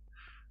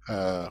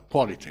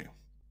quality.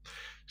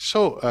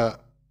 So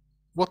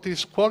what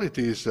is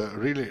quality is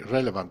really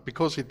relevant,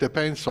 because it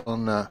depends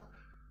on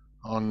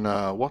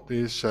what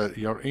is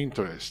your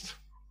interest.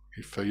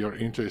 If your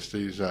interest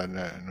is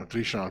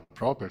nutritional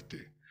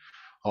property,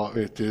 or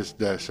it is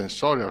the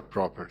sensorial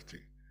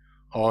property,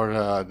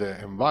 or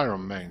the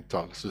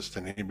environmental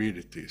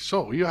sustainability.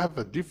 So you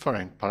have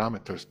different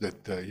parameters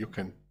that you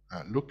can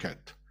look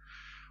at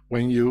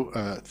when you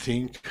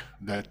think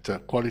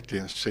that quality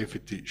and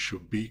safety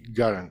should be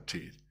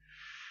guaranteed.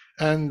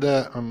 And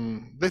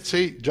let's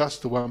say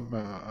just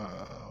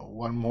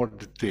one more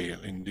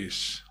detail in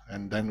this,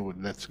 and then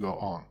let's go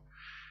on.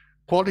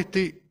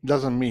 Quality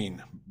doesn't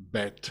mean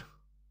bad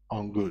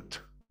on good.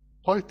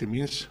 Quality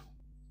means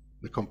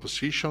the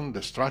composition,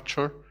 the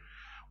structure,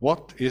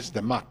 what is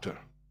the matter,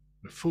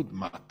 the food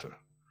matter.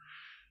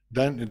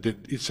 Then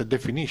it's a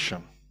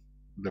definition,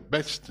 the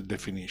best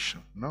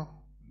definition, no?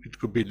 It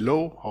could be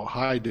low or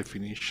high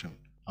definition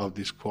of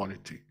this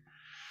quality.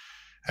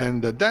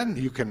 And then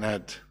you can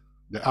add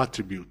the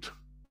attribute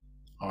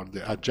or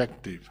the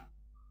adjective,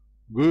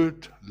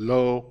 good,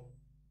 low,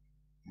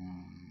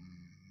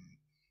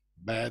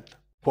 bad,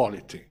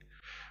 quality.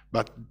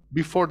 But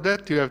before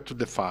that, you have to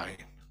define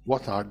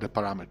what are the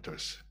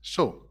parameters.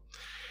 So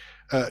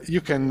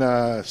You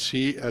can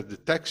see the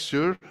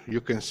texture, you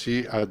can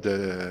see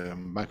the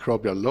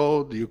microbial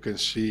load, you can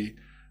see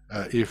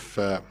if,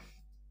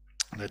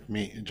 let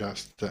me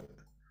just,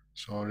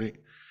 sorry,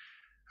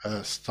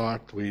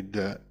 start with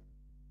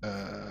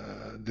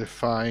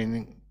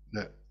defining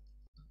the,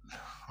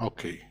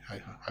 okay,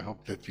 I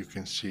hope that you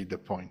can see the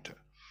pointer.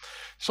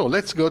 So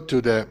let's go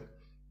to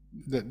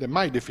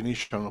my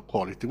definition of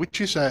quality,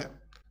 which is a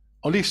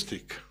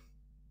holistic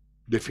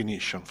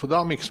definition.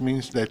 Foodomics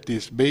means that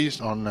it's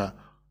based on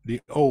the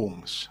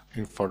ohms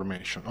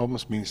information.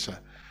 Ohms means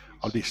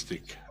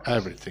holistic,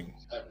 everything.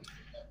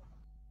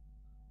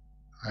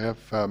 I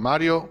have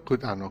Mario,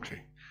 good,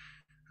 okay.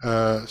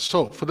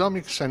 So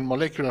foodomics and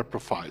molecular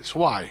profiles,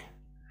 why?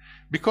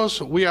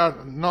 Because we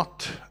are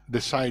not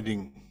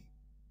deciding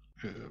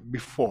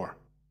before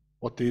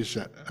what is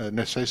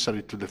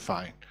necessary to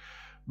define.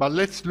 But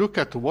let's look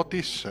at what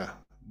is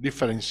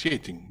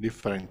differentiating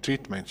different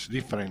treatments,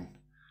 different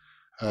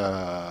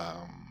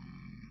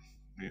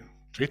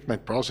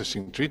treatment,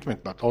 processing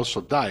treatment, but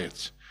also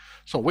diets.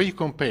 So when you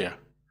compare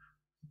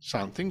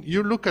something,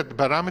 you look at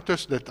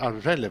parameters that are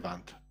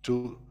relevant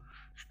to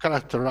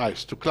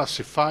characterize, to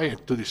classify,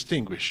 and to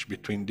distinguish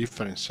between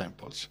different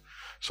samples.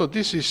 So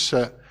this is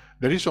the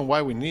reason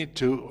why we need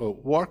to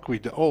work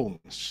with the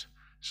ohms.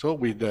 So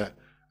with the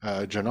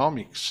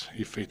genomics,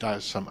 if it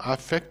has some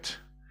effect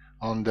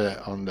in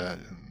the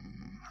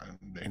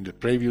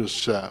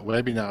previous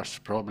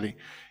webinars, probably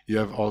you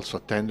have also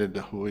attended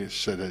who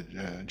is the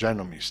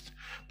genomist,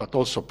 but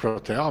also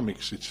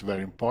proteomics, it's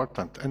very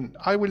important. And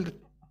I will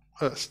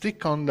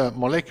stick on the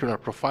molecular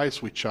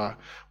profiles, which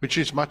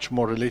is much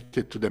more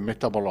related to the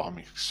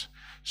metabolomics,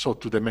 so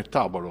to the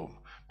metabolome.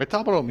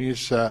 Metabolome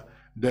is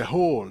the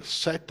whole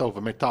set of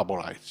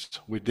metabolites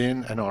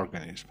within an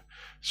organism.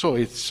 So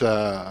it's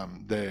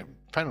the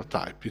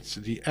phenotype, it's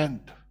the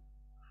end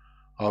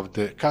of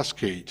the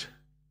cascade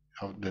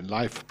of the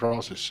life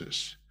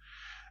processes.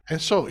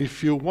 And so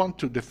if you want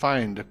to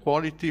define the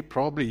quality,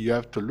 probably you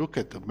have to look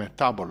at the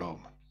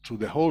metabolome, to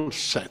the whole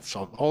sets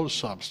of all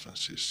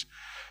substances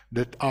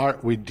that are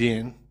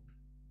within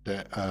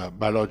the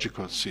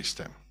biological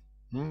system.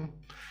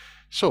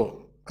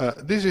 So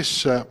this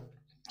is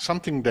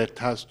something that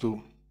has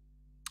to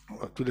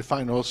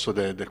define also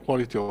the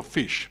quality of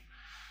fish.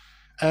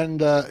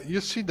 And you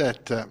see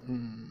that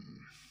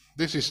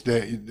this is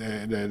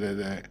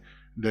the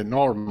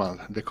normal,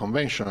 the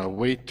conventional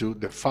way to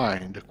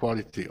define the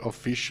quality of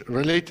fish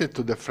related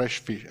to the fresh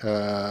fish,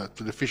 to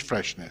the fish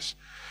freshness.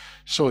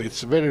 So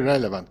it's very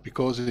relevant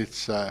because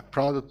it's a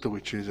product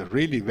which is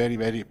really very,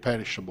 very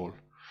perishable.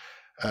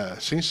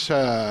 Since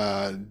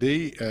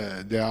they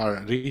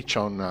are rich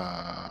on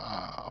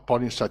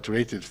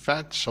polyunsaturated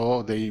fat,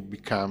 so they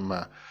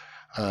become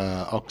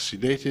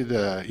oxidated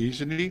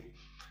easily,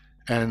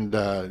 and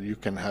you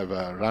can have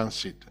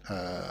rancid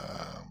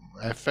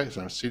effects,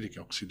 acidic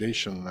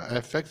oxidation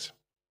effects,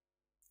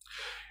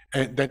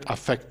 and that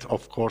affect,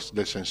 of course,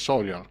 the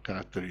sensorial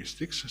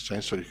characteristics,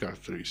 sensory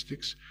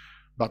characteristics,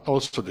 but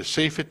also the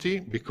safety,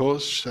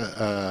 because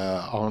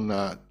on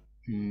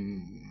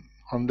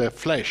the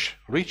flesh,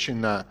 rich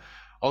in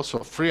also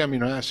free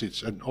amino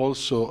acids and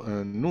also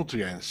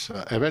nutrients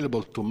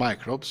available to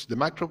microbes, the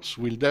microbes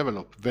will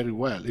develop very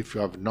well if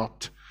you have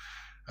not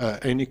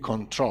any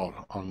control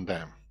on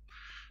them.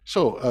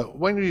 So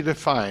when we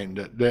define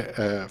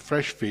the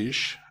fresh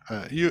fish,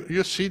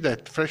 you see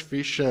that fresh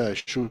fish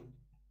should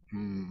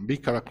be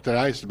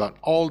characterized by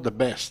all the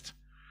best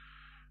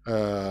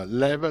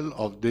level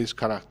of these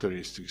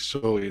characteristics.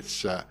 So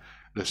it's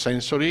the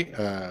sensory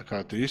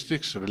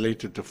characteristics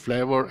related to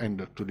flavor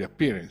and to the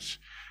appearance,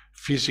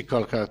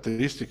 physical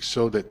characteristics,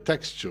 so the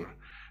texture,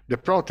 the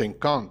protein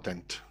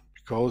content,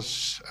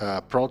 because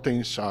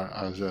proteins are,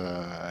 as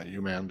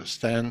you may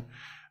understand,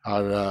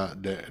 are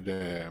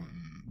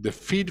the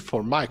feed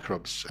for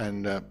microbes,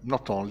 and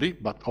not only,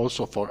 but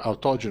also for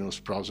autogenous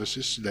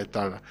processes that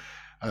are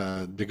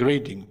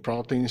degrading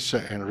proteins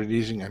and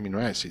releasing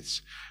amino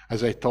acids.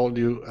 As I told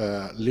you,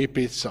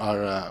 lipids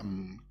are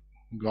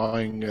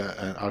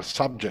are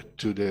subject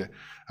to the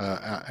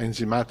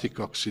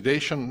enzymatic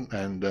oxidation,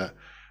 and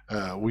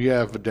we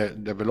have the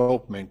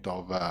development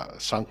of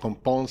some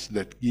compounds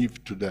that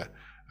give to the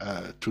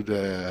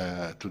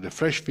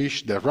fresh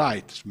fish the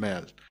right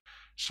smell.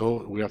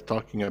 So we are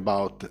talking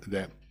about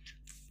the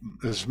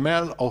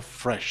smell of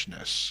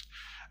freshness,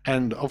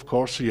 and of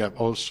course you have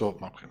also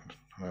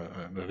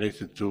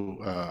related to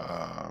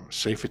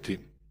safety,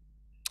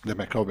 the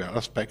microbial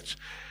aspects,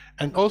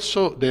 and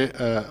also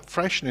the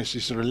freshness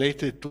is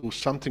related to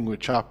something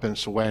which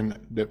happens when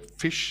the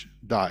fish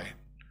die.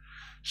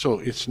 So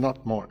it's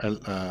not more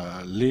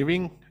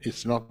living,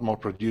 it's not more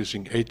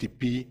producing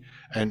ATP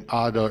and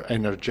other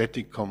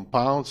energetic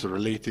compounds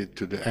related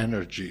to the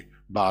energy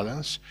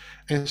balance.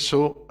 And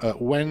so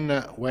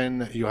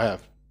when you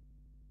have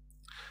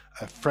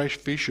a fresh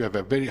fish, you have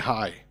a very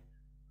high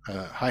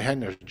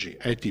energy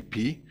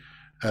ATP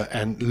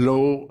and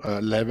low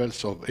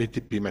levels of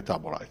ATP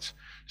metabolites.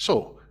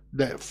 So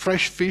the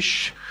fresh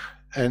fish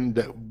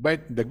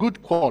but the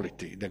good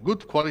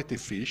quality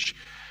fish,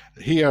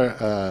 here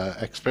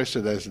expressed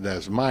as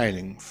the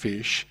smiling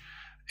fish,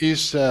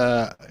 is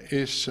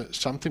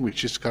something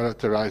which is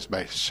characterized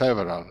by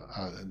several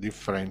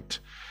different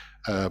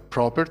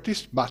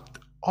properties, but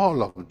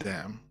all of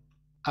them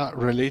are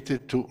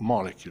related to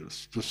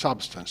molecules, to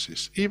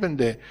substances. Even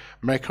the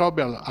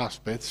microbial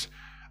aspects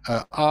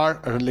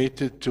are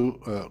related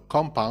to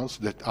compounds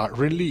that are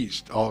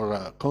released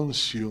or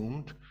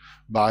consumed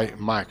by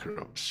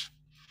microbes.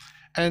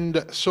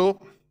 And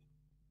so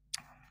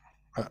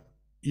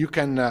you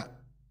can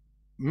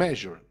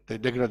measure the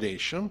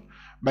degradation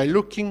by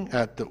looking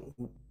at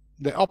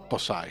the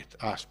opposite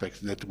aspects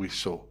that we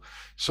saw.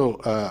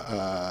 So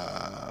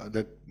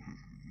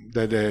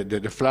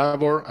the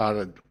flavor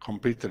are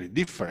completely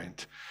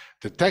different.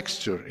 The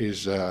texture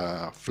is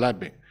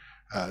flabby.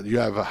 You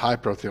have a high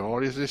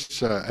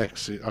proteolysis,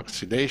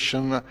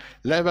 oxidation,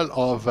 level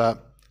of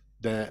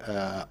the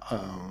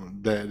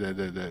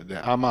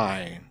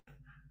amine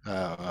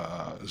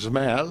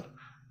smell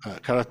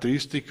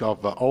characteristic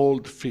of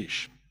old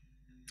fish.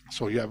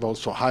 So you have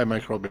also high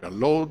microbial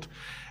load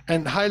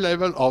and high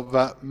level of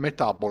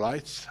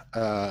metabolites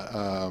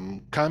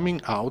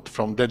coming out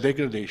from the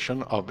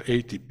degradation of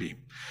ATP.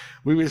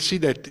 We will see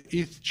that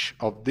each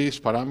of these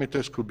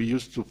parameters could be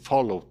used to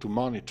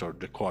monitor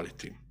the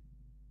quality.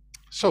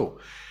 So,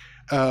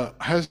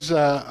 as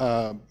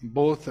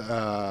both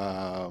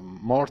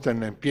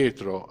Morten and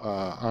Pietro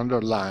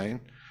underline,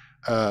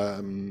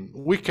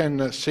 we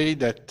can say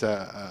that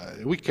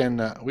we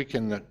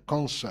can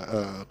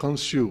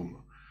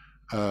consume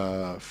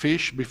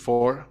fish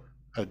before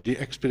the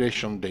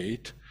expiration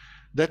date.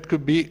 That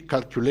could be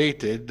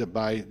calculated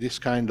by this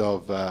kind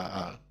of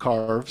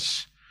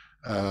curves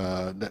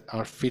that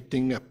are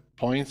fitting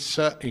points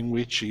in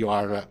which you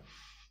are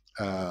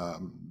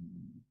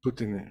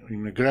putting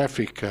in a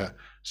graphic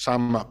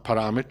some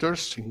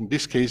parameters. In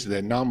this case,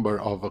 the number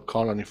of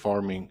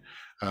colony-forming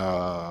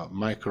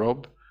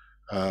microbes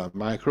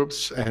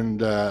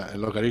and a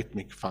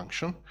logarithmic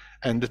function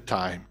and the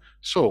time.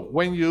 So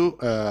when you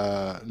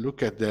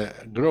look at the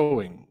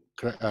growing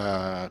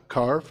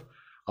curve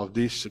of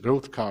this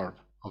growth curve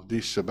of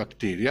this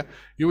bacteria,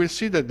 you will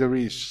see that there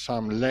is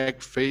some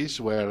lag phase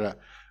where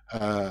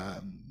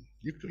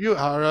you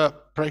are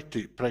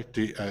pretty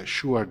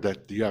sure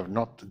that you are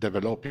not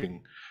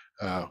developing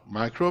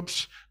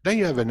microbes. Then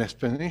you have an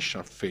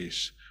exponential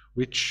phase,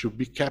 which should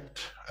be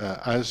kept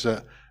as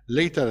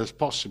later as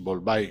possible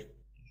by,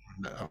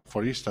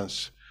 for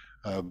instance,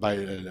 by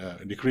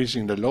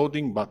decreasing the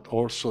loading, but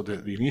also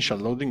the initial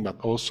loading,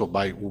 but also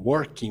by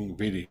working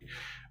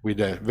with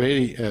a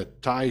very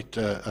tight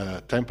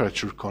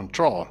temperature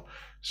control,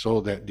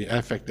 so that the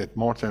effect that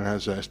Morten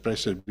has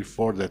expressed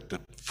before, that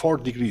 4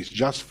 degrees,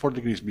 just 4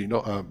 degrees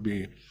below,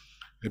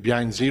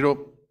 behind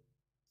zero,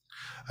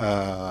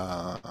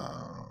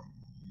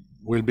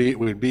 will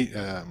be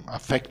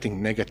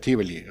affecting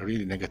negatively,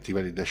 really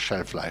negatively, the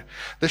shelf life.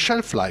 The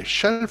shelf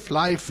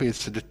life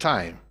is the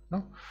time,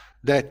 no?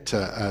 That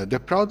the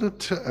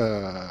product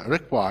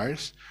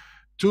requires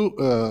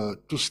to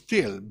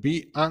still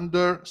be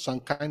under some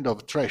kind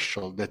of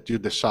threshold that you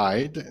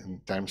decide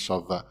in terms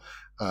of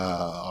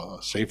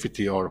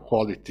safety or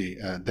quality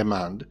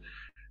demand.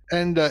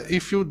 And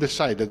if you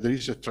decide that there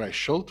is a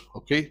threshold,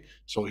 okay,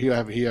 so you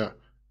have here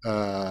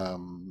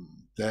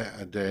the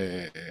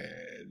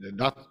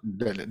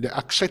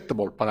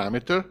acceptable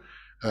parameter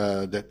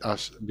that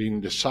has been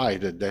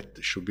decided that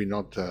should be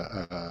not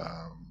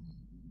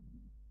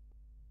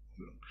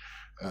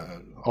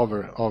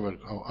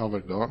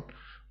overgone.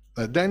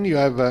 Then you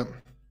have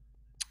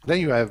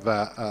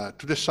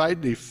to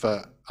decide if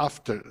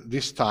after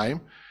this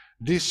time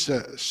this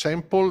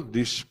sample,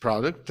 this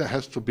product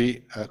has to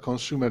be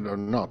consumed or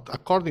not.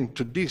 According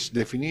to this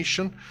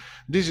definition,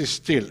 this is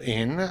still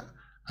in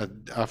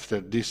after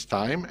this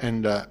time,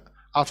 and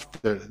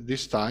after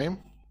this time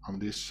on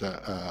this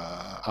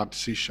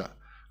abscissa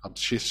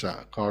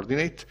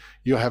coordinate,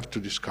 you have to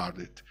discard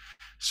it.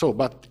 So,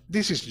 but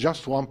this is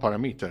just one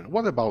parameter.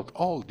 What about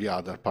all the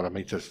other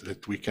parameters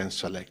that we can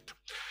select?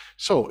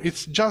 So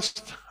it's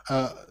just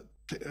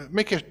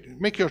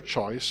make your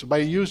choice by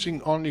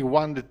using only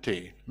one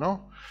detail,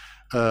 no?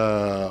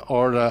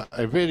 Or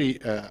a very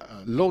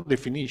low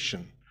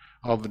definition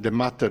of the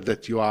matter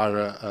that you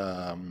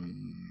are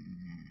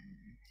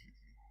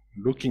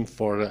looking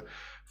for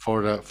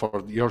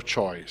your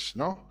choice,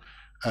 no?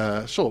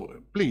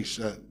 So please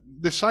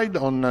decide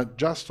on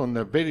just on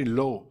a very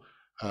low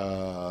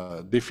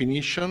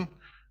definition,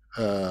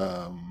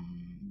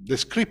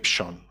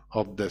 description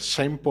of the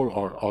sample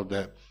or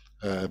the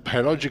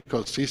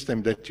biological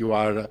system that you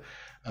are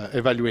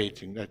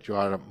evaluating, that you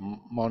are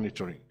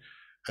monitoring.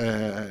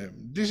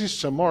 This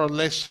is more or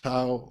less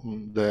how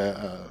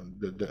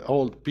the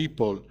old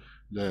people,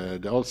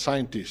 the old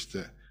scientists,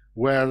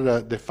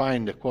 were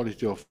defined the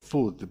quality of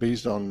food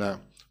based on,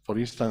 for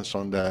instance,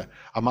 on the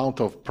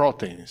amount of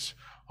proteins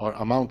or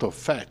amount of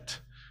fat.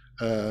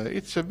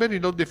 It's a very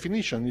low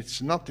definition.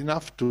 It's not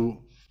enough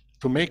to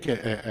make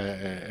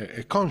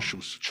a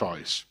conscious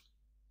choice.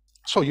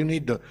 So you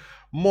need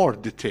more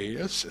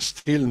details,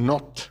 still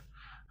not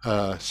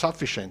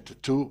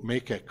sufficient to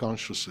make a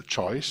conscious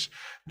choice.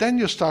 Then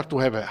you start to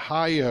have a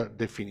higher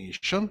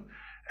definition,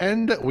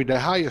 and with the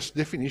highest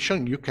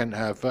definition you can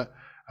have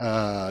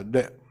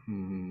the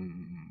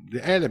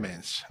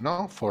elements,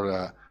 no,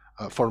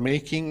 for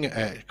making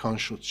a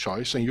conscious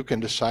choice, and you can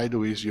decide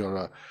who is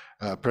your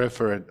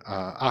preferred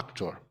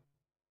actor.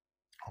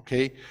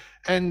 Okay,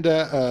 and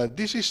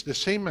this is the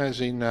same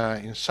as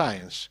in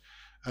science.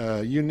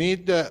 You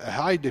need a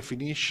high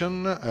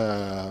definition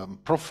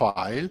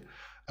profile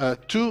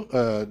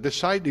to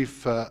decide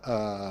if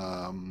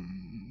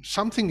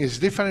something is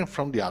different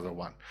from the other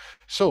one.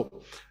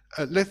 So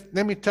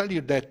let me tell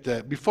you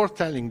that before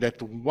telling that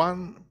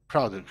one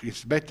product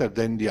is better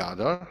than the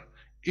other,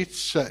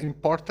 it's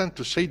important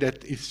to say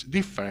that it's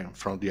different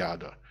from the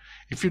other.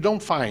 If you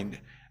don't find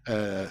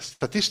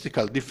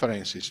statistical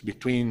differences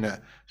between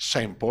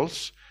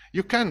samples,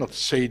 you cannot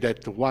say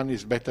that one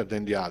is better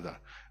than the other.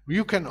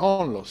 You can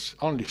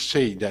only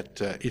say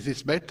that it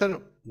is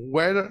better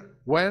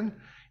when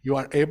you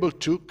are able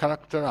to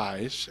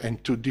characterize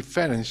and to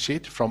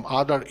differentiate from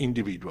other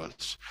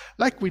individuals,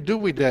 like we do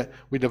with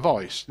the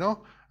voice.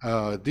 No,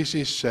 this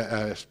is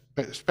a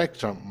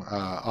spectrum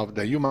of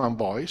the human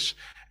voice,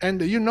 and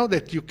you know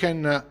that you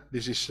can.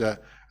 This is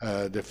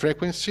the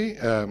frequency,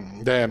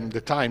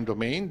 the time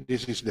domain.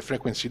 This is the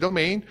frequency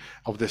domain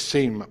of the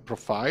same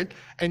profile,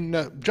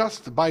 and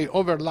just by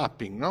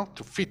overlapping, no,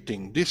 to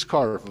fitting this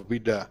curve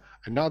with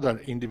another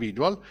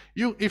individual,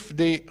 if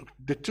the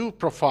two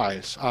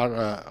profiles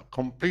are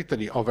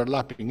completely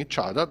overlapping each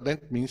other,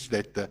 that means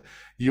that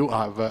you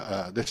have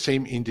the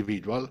same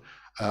individual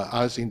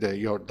as in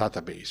your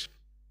database.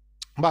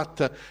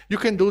 But you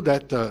can do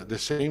that the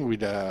same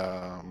with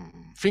a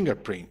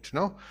fingerprint,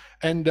 no?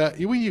 And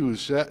we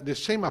use the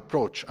same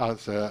approach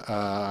as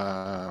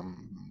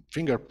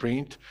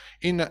fingerprint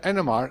in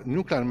NMR,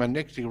 nuclear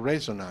magnetic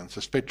resonance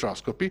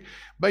spectroscopy,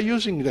 by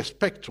using the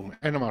spectrum,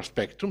 NMR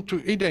spectrum,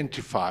 to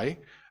identify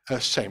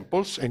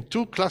samples and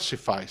to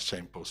classify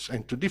samples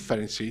and to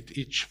differentiate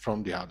each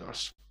from the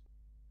others.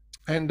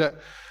 And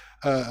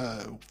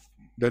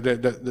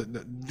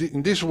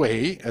in this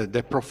way,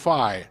 the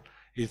profile,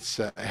 it's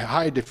a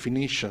high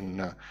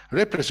definition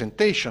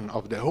representation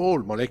of the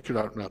whole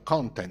molecular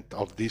content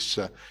of this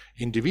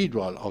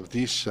individual, of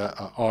this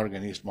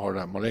organism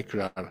or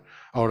molecular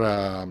or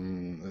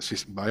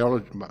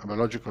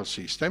biological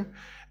system.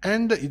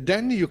 And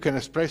then you can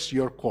express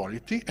your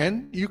quality,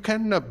 and you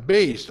can,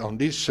 based on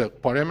these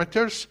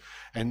parameters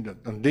and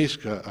on these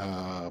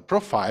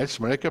profiles,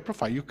 molecular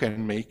profile, you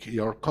can make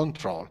your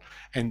control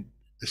and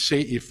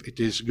say if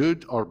it is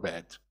good or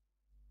bad.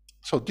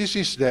 So this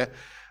is the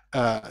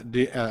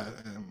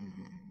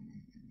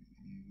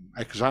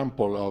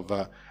example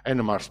of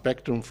NMR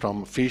spectrum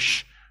from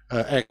fish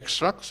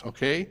extracts,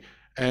 okay?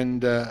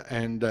 And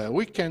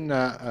we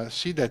can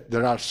see that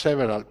there are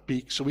several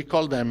peaks. We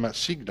call them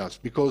signals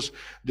because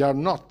they are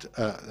not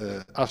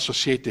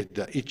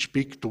associated, each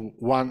peak, to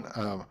one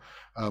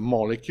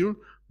molecule,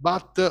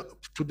 but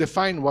to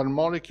define one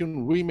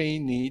molecule, we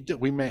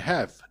may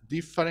have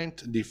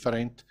different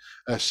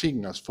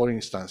signals. For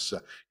instance,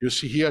 you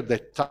see here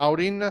that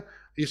taurine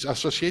is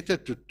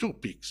associated to two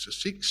peaks,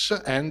 6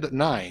 and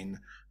 9.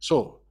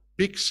 So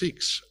peak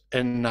 6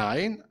 and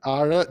 9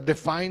 are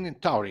defined in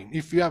taurine.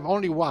 If you have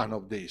only one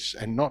of these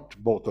and not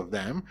both of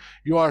them,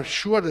 you are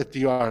sure that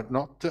you are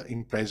not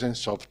in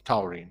presence of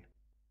taurine.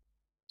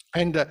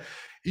 And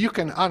you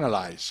can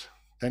analyze,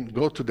 and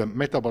go to the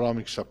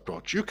metabolomics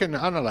approach. You can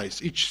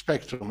analyze each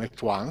spectrum at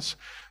once,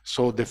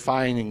 so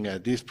defining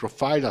this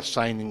profile,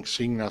 assigning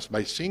signals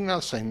by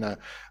signals, and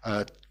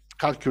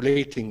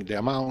calculating the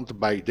amount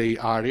by the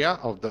area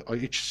of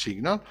each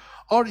signal.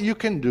 Or you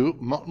can do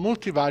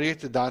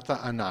multivariate data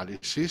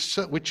analysis,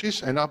 which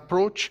is an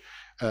approach,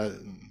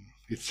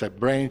 it's a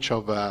branch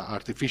of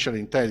artificial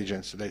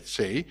intelligence, let's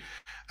say,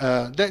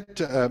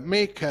 that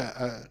make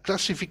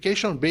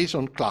classification based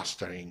on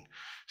clustering.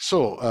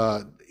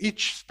 So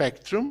each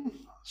spectrum,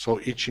 so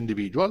each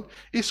individual,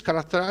 is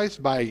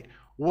characterized by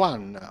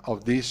one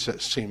of these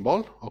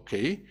symbol,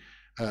 okay?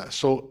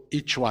 So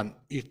each one,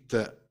 it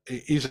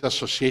is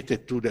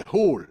associated to the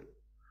whole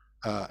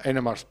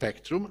NMR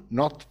spectrum,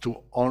 not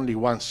to only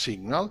one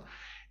signal,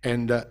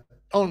 and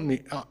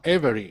only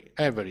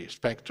every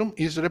spectrum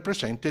is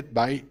represented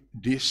by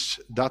this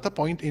data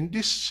point in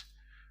this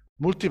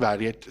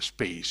multivariate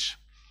space.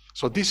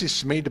 So this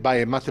is made by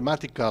a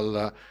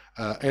mathematical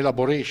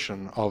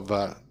elaboration of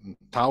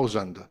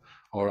thousands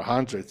or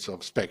hundreds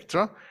of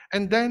spectra,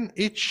 and then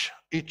each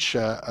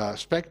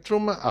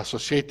spectrum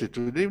associated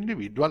to the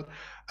individual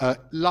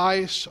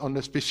lies on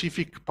a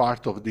specific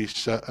part of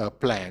this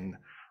plan.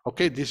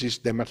 Okay, this is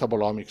the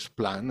metabolomics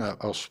plan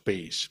of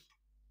space.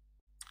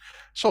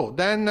 So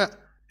then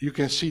you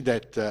can see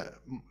that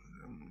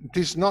it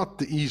is not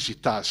the easy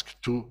task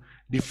to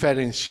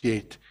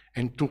differentiate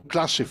and to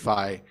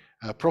classify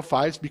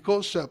profiles,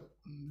 because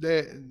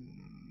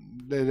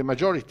the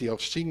majority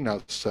of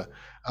signals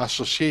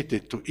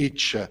associated to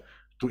each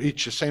to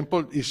each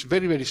sample is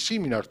very, very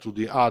similar to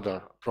the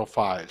other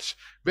profiles,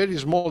 very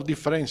small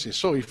differences.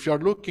 So if you are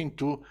looking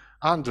to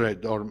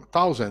hundreds or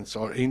thousands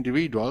or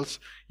individuals,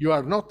 you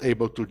are not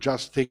able to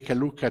just take a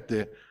look at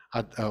the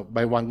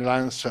by one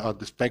glance at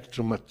the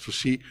spectrum to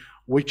see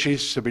which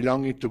is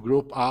belonging to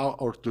group A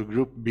or to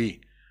group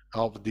B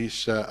of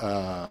this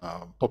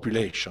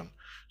population.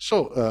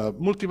 So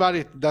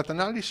multivariate data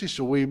analysis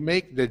will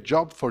make the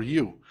job for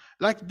you,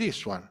 like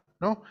this one.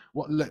 No,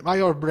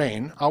 our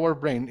brain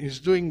is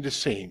doing the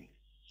same.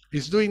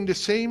 It's doing the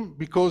same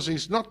because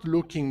it's not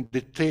looking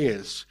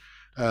details,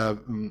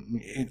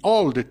 in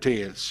all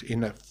details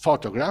in a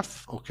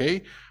photograph,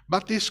 okay,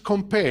 but it's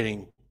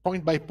comparing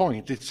point by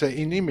point. It's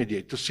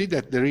immediate to see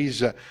that there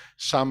is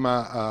some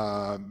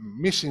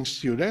missing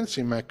students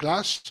in my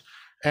class,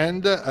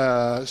 and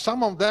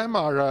some of them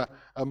are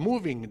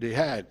moving the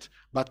head,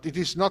 but it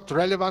is not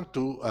relevant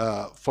to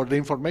for the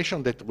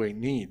information that we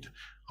need.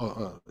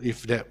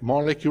 If the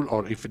molecule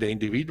or if the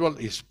individual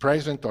is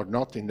present or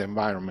not in the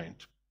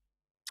environment.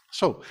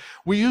 So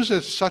we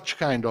use such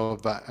kind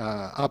of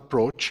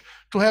approach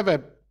to have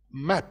a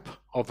map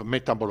of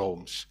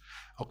metabolomes,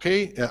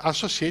 okay,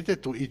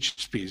 associated to each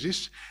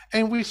species.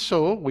 And we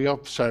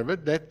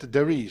observed that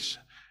there is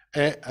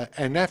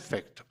an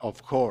effect,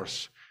 of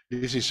course.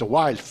 This is a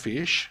wild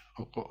fish,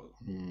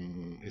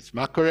 it's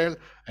mackerel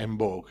and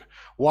bog,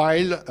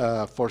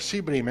 while for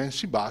sea bream and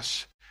sea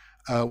bass,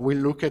 we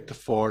look at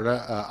for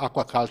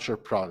aquaculture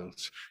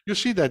products. You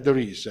see that there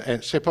is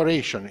a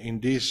separation in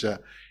this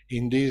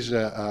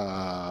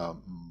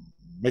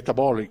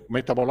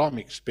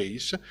metabolomic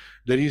space.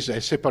 There is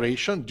a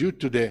separation due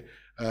to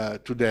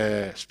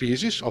the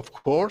species, of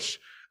course,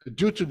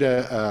 due to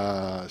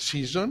the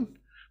season,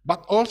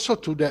 but also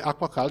to the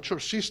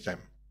aquaculture system.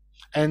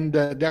 And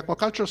the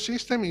aquaculture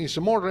system is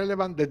more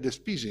relevant than the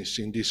species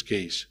in this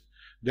case.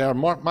 They are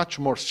much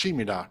more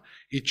similar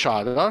each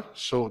other.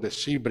 So the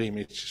sea bream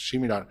is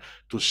similar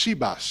to sea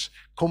bass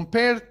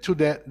compared to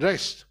the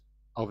rest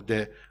of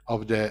the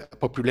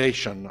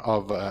population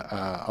of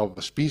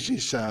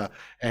species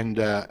and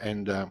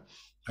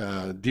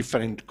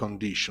different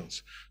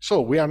conditions.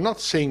 So we are not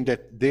saying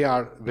that they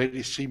are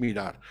very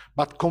similar,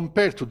 but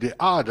compared to the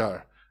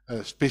other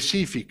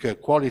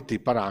specific quality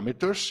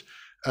parameters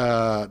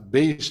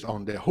based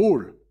on the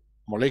whole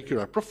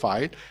molecular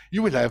profile,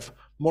 you will have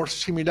more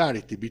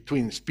similarity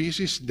between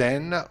species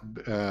than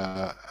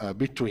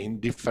between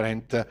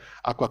different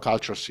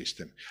aquaculture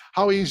systems.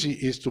 How easy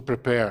is to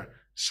prepare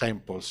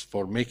samples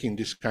for making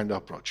this kind of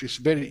approach? It's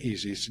very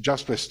easy. It's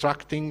just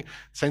extracting,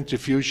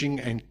 centrifuging,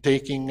 and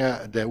taking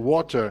the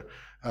water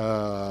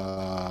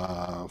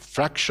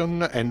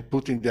fraction and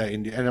putting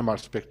in the NMR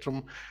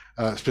spectrum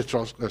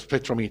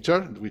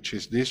spectrometer, which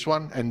is this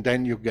one, and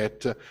then you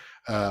get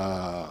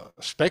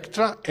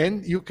spectra,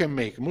 and you can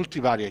make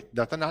multivariate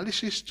data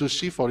analysis to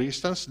see, for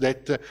instance,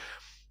 that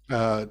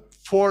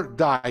 4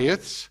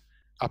 diets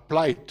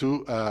applied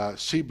to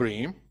sea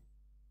bream,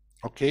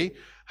 okay,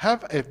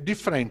 have a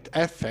different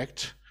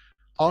effect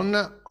on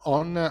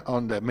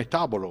the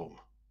metabolome.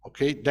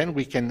 Okay, then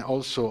we can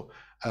also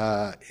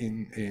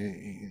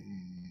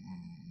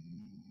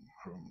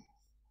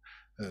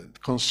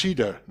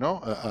consider,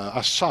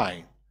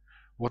 assign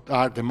what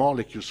are the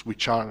molecules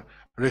which are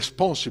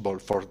responsible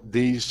for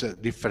this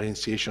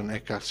differentiation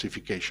and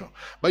classification.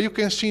 But you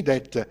can see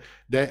that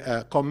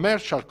the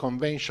commercial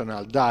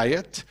conventional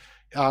diet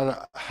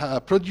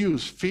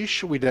produce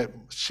fish with a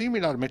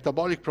similar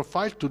metabolic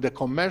profile to the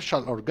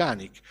commercial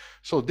organic.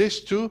 So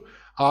these two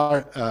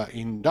are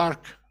in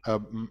dark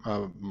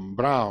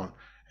brown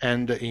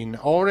and in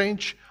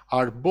orange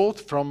are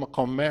both from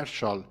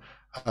commercial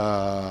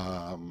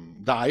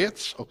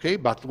diets, okay,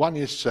 but one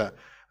is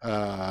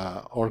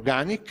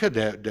organic,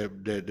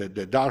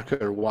 the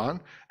darker one,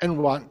 and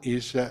one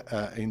is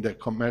in the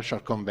commercial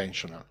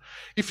conventional.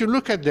 If you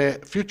look at the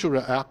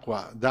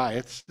FutureEUAqua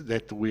diets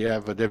that we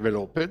have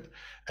developed,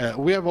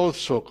 we have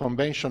also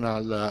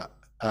conventional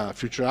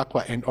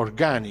FutureEUAqua and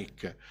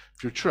organic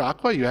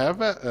FutureEUAqua. You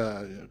have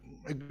a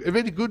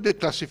very good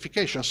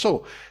classification.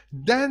 So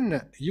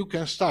then you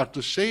can start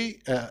to say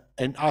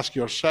and ask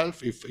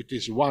yourself if it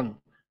is one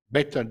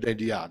better than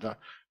the other,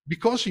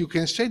 because you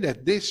can say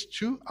that these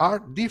two are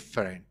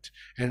different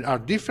and are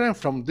different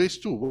from these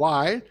two,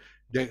 while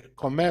the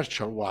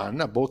commercial one,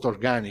 both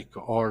organic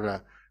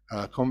or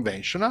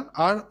conventional,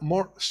 are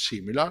more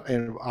similar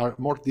and are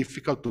more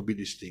difficult to be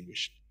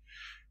distinguished.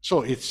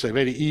 So it's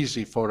very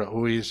easy for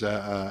who is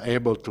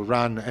able to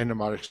run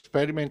NMR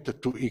experiment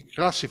to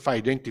classify,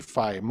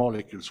 identify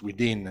molecules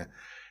within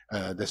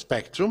the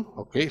spectrum.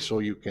 Okay, so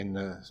you can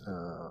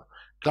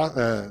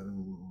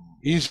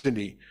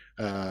easily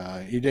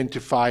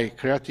identify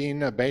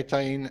creatine,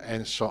 betaine,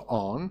 and so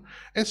on.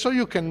 And so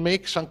you can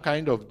make some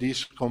kind of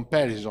this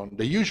comparison,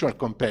 the usual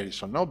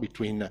comparison,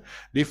 between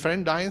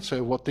different diets,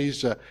 what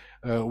is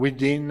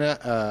within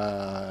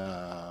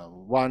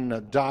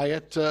one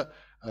diet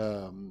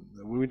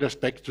with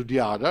respect to the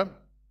other.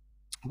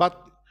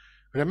 But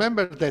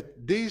remember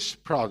that these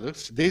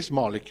products, these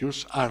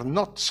molecules, are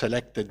not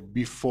selected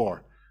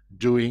before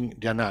doing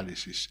the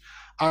analysis.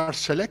 are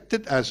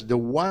selected as the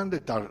one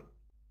that are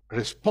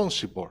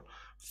responsible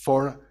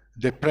for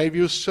the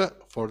previous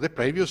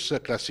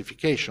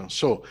classification.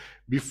 So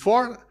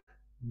before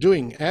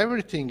doing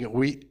everything,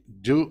 we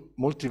do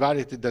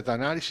multivariate data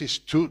analysis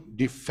to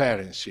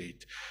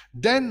differentiate.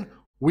 Then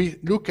we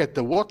look at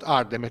what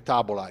are the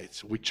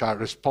metabolites which are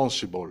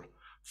responsible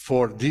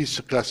for this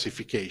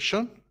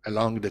classification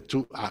along the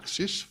two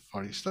axes,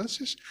 for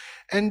instances,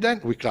 and then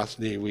we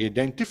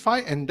identify,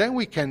 and then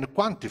we can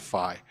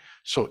quantify.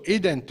 So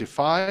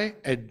identify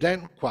and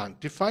then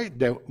quantify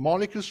the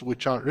molecules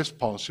which are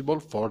responsible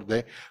for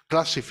the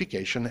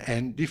classification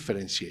and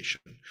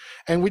differentiation.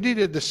 And we did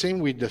it the same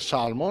with the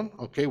salmon,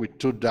 okay, with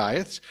 2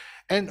 diets,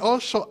 and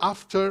also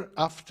after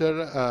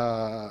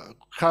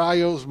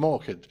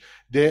cryo-smoked,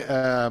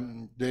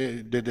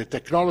 the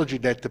technology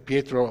that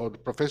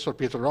Professor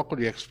Pietro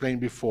Rocculi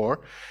explained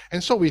before.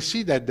 And so we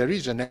see that there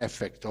is an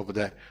effect of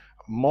the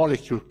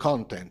molecule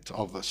content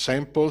of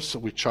samples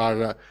which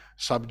are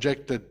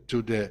subjected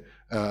to the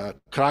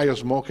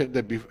cryo-smoked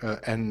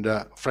and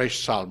fresh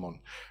salmon.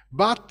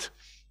 But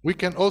we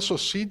can also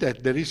see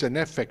that there is an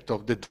effect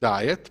of the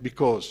diet,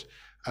 because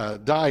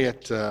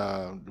diet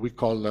we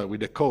call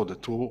with the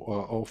code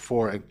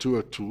 204 and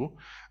 202.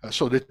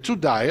 So the 2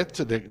 diets,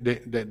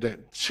 the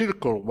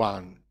circle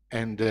one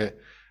and the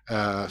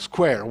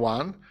square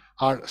one,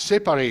 are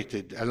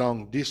separated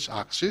along this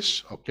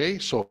axis, okay?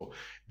 So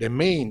the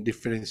main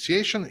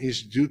differentiation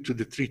is due to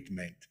the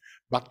treatment,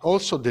 but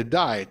also the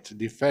diet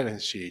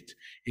differentiate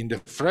in the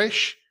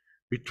fresh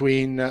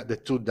between the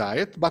 2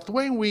 diets. But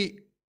when we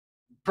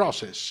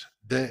process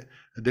the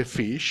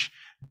fish,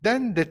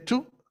 then the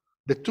two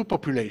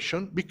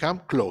population become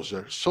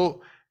closer.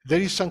 So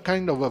there is some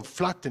kind of a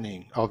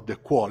flattening of the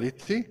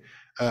quality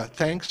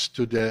thanks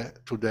to the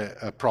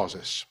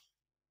process.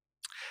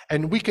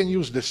 And we can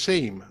use the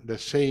same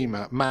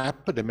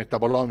map, the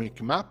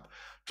metabolomic map,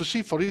 to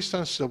see, for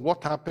instance,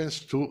 what happens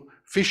to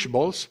fish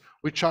balls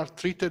which are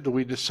treated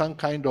with some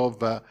kind of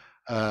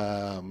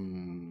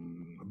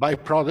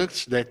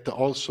byproducts that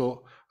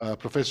also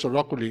Professor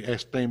Rocculi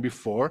explained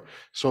before,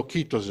 so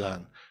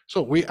chitosan.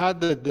 So we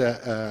added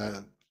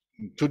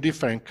 2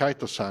 different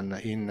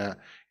chitosan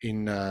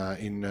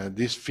in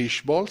these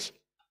fish balls,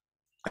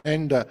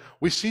 and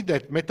we see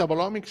that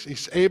metabolomics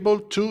is able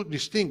to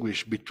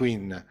distinguish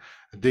between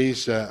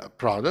these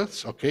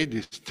products, okay,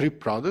 these 3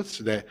 products,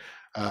 the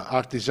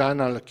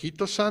artisanal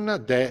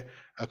chitosan, the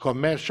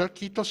commercial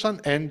chitosan,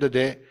 and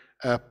the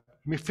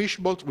fish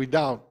balls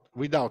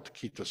without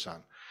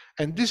chitosan.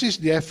 And this is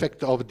the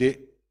effect of the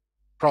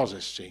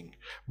processing.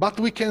 But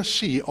we can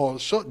see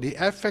also the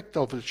effect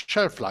of the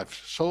shelf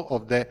life, so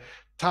of the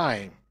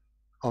time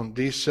on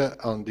these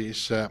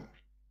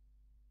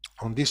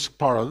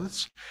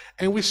products,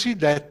 and we see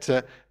that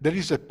there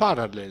is a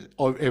parallel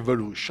of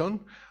evolution,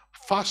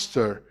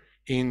 faster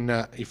in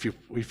if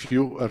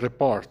you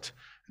report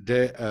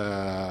the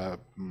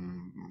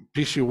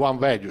PC1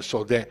 value,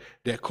 so the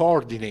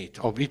coordinate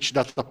of each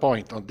data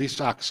point on this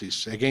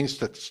axis against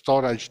the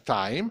storage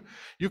time,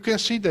 you can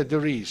see that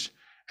there is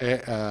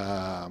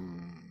a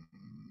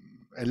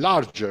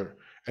larger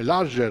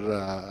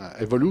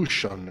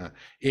evolution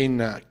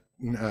in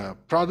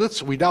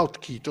products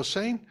without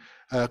chitosan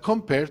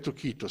compared to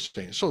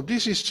chitosan. So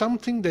this is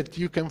something that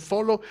you can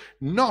follow,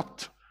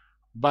 not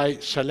by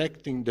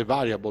selecting the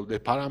variable, the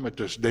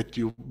parameters that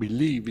you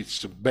believe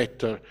it's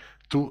better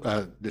to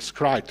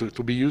describe,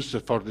 to be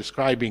used for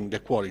describing the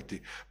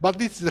quality,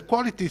 but it's the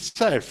quality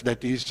itself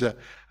that is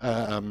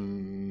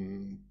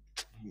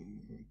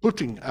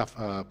putting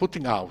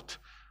out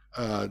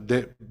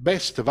the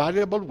best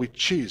variable,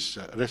 which is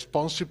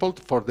responsible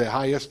for the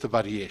highest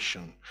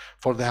variation,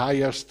 for the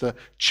highest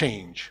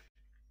change.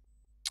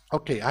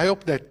 Okay, I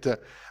hope that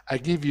I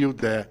give you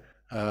the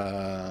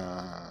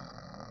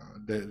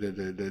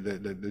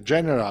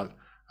general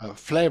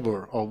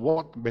flavor of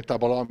what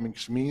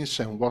metabolomics means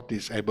and what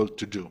is able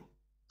to do.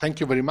 Thank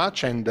you very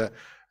much, and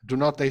do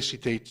not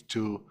hesitate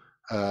to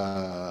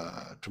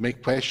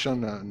make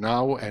questions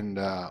now and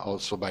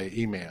also by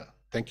email.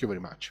 Thank you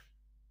very much.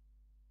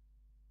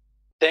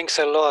 Thanks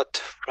a lot,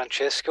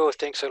 Francesco.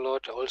 Thanks a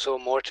lot also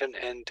Morten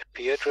and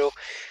Pietro.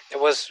 It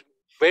was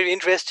very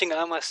interesting,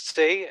 I must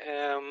say.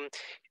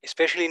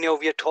 Especially, you know,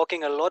 we are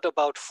talking a lot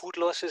about food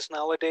losses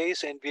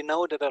nowadays, and we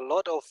know that a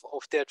lot of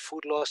that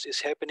food loss is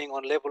happening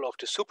on level of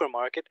the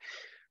supermarket,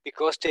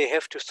 because they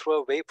have to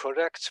throw away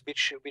products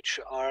which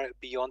are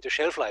beyond the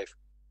shelf life.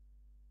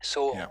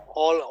 So yeah,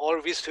 all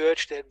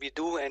research that we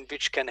do and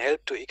which can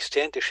help to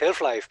extend the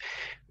shelf life,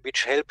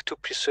 which help to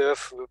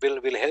preserve,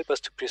 will help us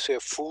to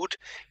preserve food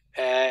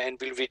and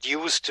will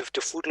reduce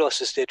the food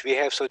losses that we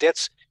have. So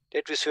that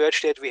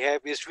research that we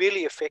have is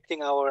really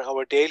affecting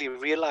our daily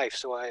real life.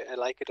 So I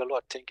like it a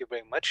lot. Thank you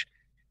very much.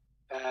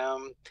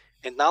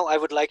 And now I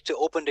would like to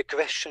open the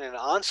question and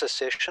answer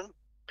session.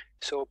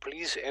 So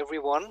please,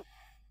 everyone,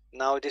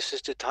 now this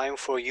is the time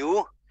for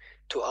you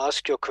to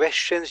ask your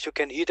questions. You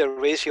can either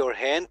raise your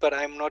hand, but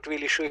I'm not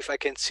really sure if I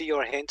can see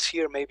your hands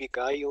here. Maybe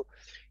Guy, you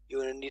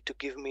you need to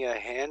give me a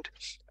hand,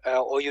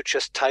 or you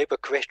just type a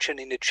question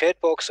in the chat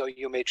box, or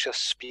you may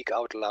just speak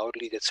out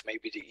loudly. That's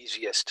maybe the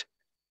easiest.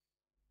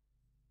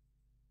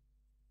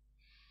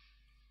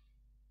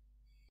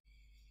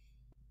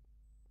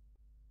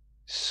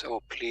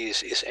 So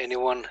please, is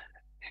anyone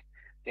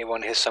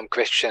has some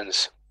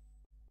questions?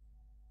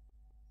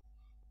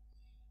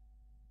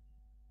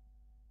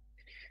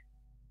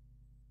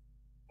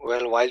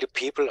 Well, while the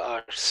people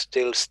are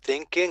still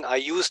thinking, I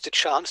used the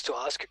chance to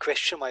ask a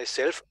question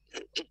myself.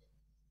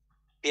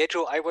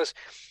 Pietro,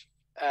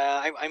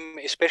 I'm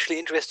especially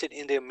interested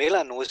in the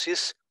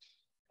melanosis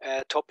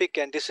topic,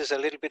 and this is a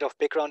little bit of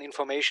background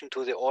information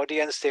to the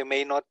audience. They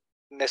may not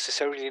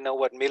necessarily know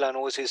what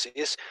melanosis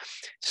is.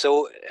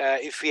 So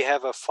if we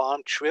have a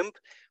farmed shrimp,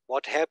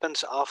 what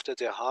happens after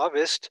the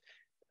harvest?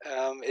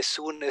 As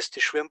soon as the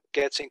shrimp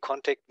gets in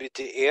contact with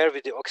the air,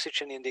 with the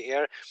oxygen in the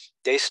air,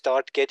 they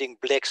start getting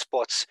black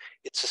spots.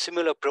 It's a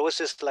similar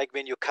process like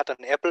when you cut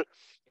an apple.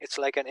 It's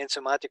like an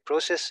enzymatic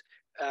process.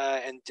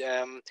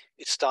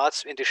 It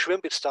starts in the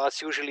shrimp, it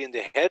starts usually in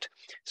the head.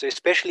 So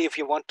especially if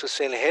you want to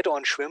sell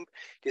head-on shrimp,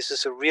 this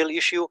is a real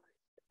issue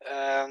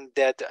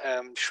that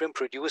shrimp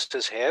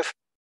producers have.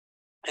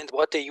 And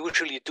what they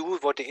usually do,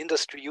 what the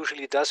industry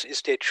usually does,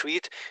 is they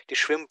treat the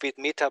shrimp with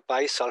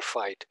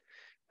metabisulfite.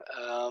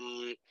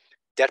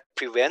 That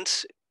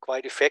prevents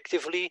quite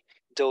effectively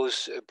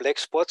those black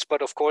spots,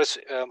 but of course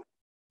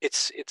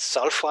it's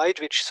sulfite,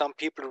 which some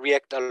people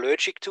react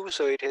allergic to,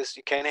 so it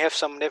can have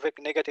some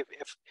negative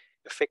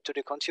effect to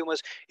the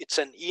consumers. It's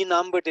an E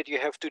number that you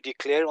have to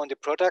declare on the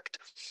product,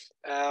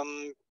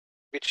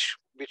 which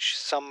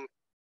some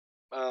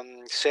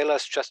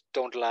sellers just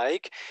don't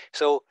like.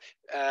 So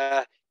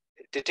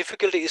the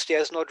difficulty is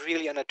there's not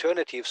really an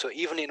alternative. So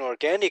even in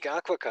organic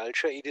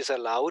aquaculture, it is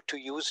allowed to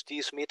use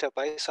these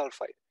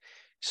metabisulfite.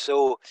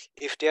 So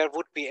if there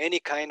would be any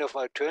kind of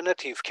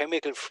alternative,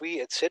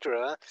 chemical-free,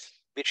 etc.,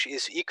 which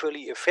is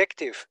equally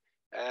effective,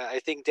 I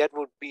think that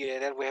would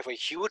have a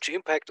huge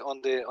impact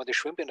on the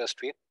shrimp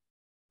industry.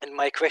 And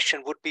my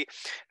question would be,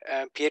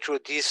 Pietro,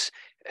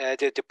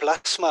 the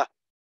plasma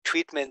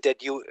treatment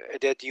that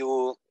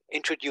you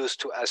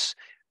introduced to us,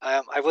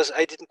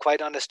 I didn't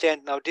quite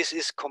understand. Now, this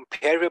is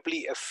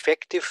comparably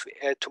effective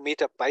to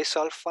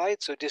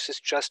metabisulfite, so this is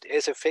just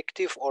as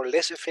effective or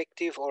less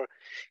effective, or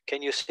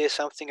can you say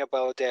something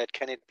about that?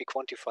 Can it be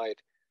quantified?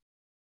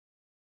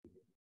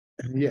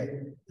 Yeah,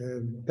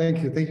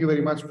 thank you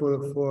very much for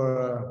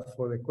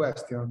the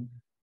question.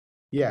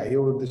 Yeah,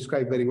 you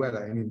described very well.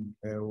 I mean,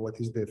 what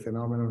is the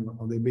phenomenon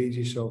on the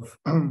basis of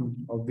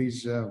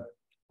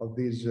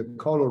these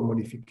color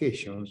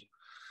modifications?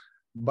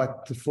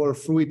 But for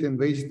fruit and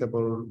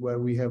vegetable, where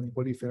we have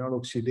polyphenol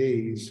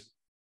oxidase,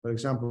 for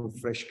example,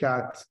 fresh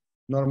cut,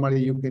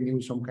 normally you can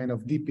use some kind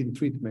of dipping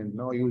treatment,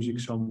 using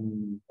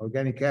some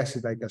organic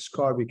acid like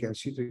ascorbic and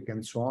citric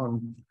and so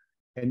on,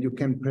 and you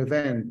can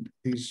prevent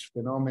this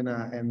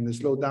phenomena and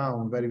slow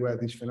down very well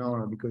this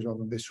phenomena because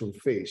of the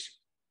surface.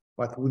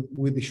 But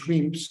with the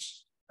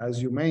shrimps,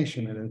 as you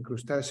mentioned, and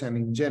crustacean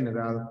in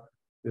general,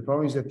 the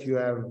problem is that you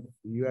have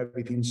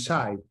it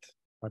inside,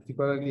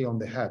 particularly on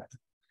the head.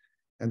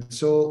 And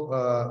so,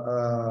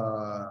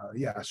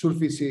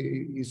 surface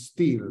is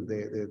still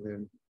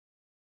the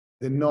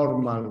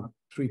normal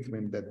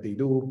treatment that they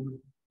do,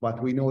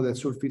 but we know that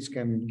surface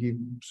can give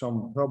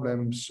some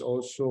problems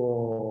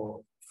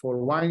also for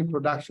wine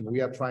production.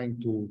 We are trying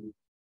to,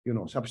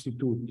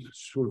 substitute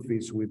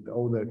surface with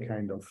other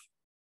kind of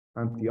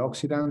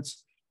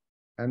antioxidants.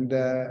 And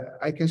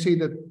I can say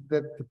that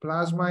the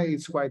plasma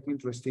is quite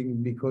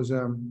interesting because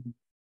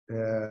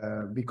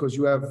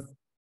you have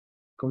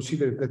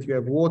considered that you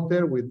have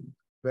water with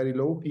very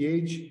low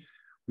pH.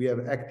 We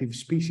have active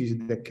species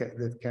that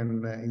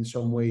can in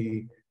some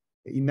way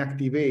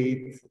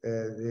inactivate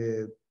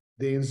the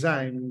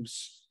enzymes,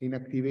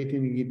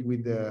 inactivating it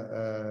with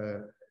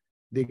the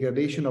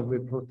degradation of the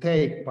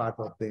proteic part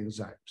of the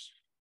enzymes.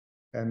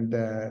 And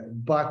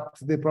but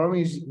the problem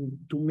is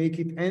to make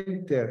it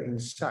enter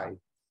inside.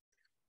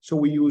 So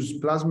we use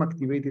plasma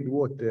activated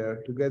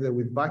water together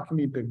with vacuum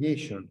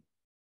impregnation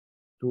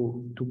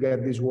to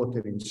get this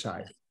water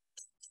inside.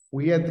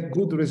 We had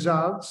good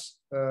results,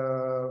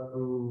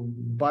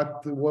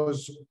 but it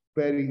was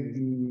very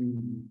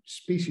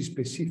species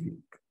specific.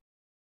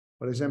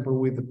 For example,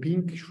 with the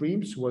pink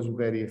shrimps was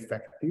very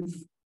effective,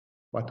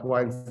 but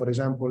while, for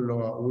example,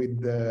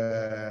 with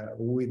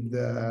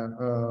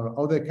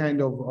other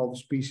kind of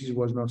species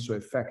was not so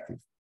effective.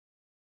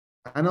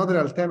 Another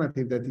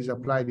alternative that is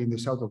applied in the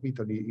south of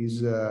Italy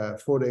is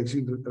for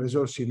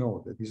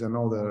resorcinol, that is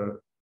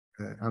another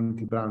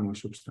anti-browning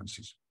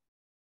substances.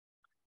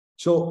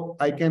 So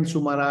I can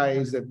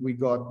summarize that we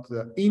got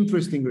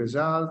interesting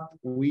result.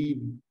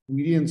 We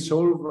didn't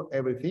solve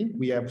everything.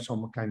 We have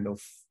some kind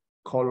of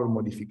color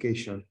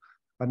modification,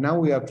 but now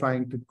we are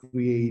trying to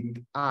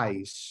create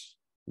ice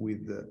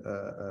with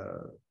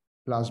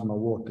plasma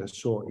water.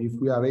 So if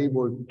we are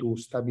able to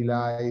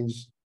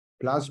stabilize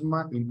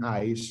plasma in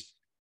ice,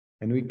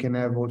 and we can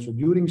have also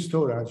during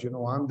storage,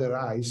 under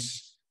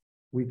ice,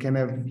 we can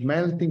have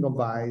melting of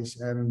ice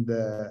and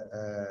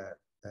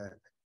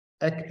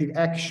active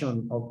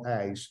action of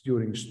ice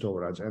during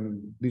storage.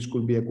 And this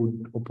could be a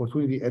good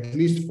opportunity, at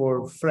least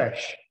for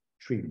fresh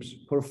shrimps.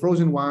 For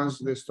frozen ones,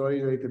 the story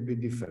is a little bit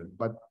different,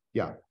 but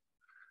yeah,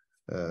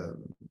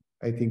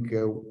 I think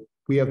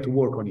we have to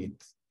work on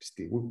it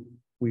still.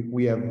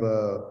 We have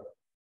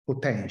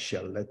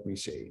potential, let me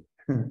say.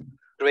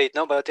 Great,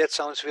 no, but that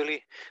sounds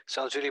really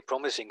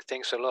promising.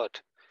 Thanks a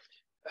lot.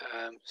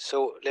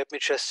 So let me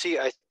just see.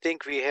 I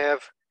think we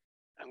have.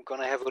 I'm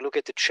gonna have a look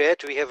at the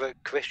chat. We have a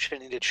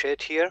question in the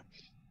chat here.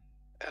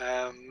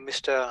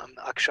 Mr.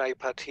 Akshay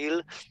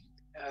Patil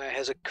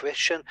has a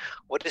question.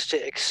 What is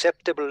the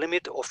acceptable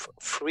limit of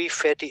free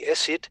fatty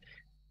acid,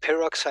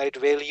 peroxide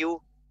value,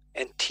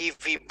 and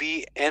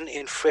TVBN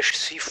in fresh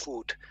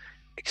seafood?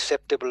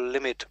 Acceptable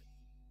limit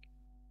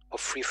of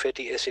free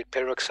fatty acid,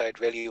 peroxide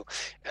value.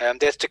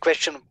 That's the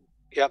question.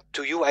 Yeah,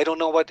 to you. I don't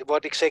know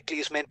what exactly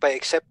is meant by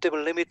acceptable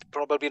limit.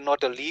 Probably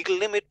not a legal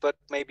limit, but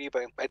maybe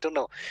by, I don't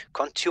know,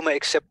 consumer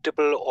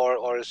acceptable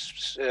or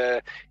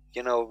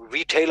you know,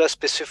 retailer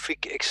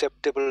specific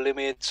acceptable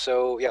limit.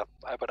 So yeah,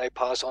 but I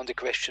pass on the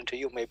question to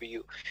you. Maybe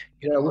you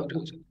know.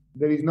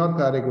 There is not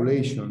a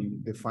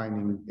regulation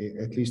defining,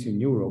 at least in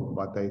Europe,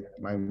 but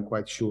I'm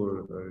quite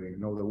sure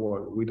in all the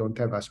world, we don't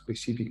have a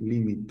specific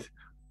limit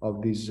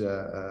of these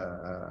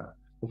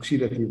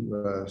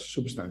oxidative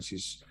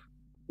substances.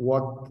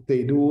 What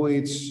they do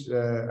is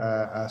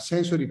a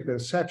sensory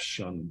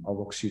perception of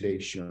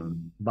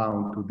oxidation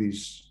bound to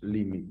this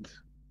limit.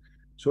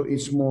 So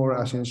it's more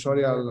a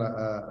sensorial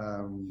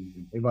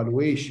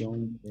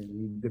evaluation,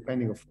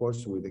 depending, of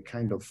course, with the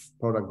kind of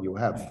product you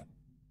have.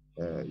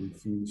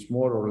 If it's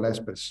more or less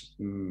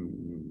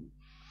perception.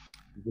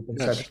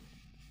 Yes.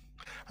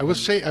 I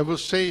will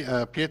say,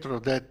 Pietro,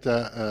 that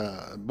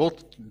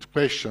both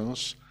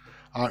questions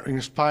are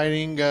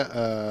inspiring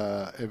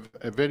a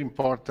very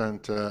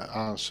important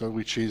answer,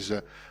 which is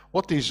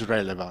what is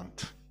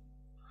relevant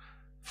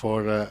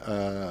for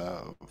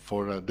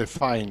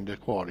define the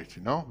quality,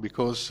 no?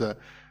 Because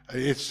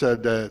it's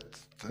the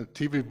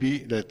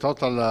TVB, the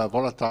total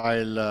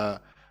volatile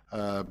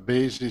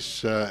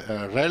basis,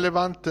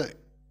 relevant.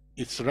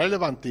 It's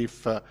relevant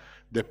if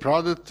the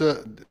product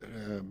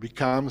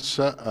becomes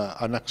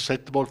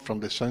unacceptable from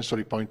the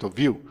sensory point of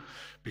view,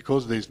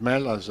 because they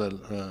smell as a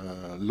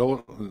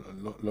low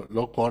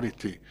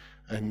quality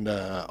and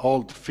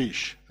old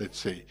fish, let's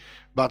say.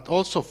 But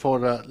also for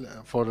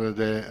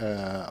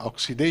the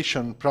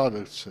oxidation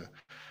products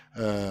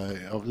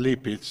of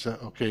lipids,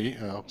 okay,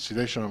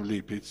 oxidation of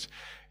lipids,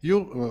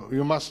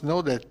 you must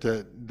know that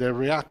the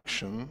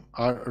reaction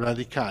are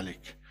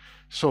radicalic.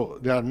 So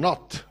they are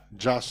not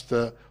just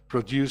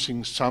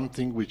producing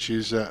something which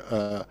is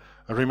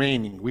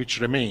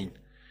remain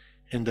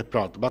in the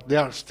product, but they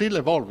are still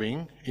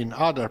evolving in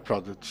other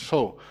products.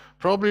 So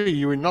probably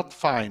you will not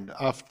find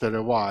after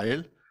a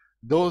while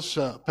those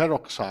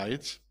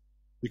peroxides,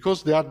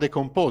 because they are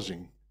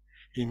decomposing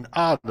in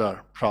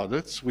other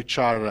products which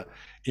are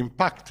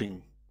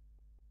impacting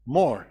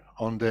more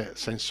on the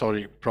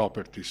sensory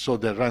properties. So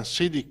the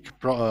rancidic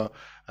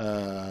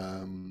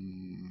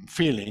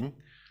feeling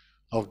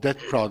of that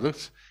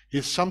product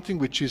is something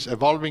which is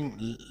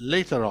evolving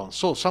later on.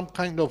 So some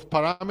kind of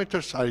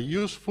parameters are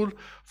useful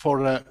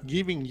for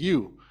giving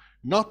you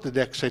not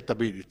the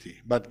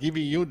acceptability, but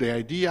giving you the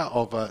idea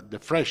of the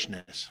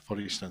freshness, for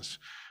instance.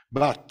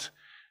 But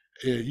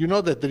you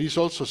know that there is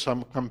also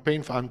some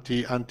campaign for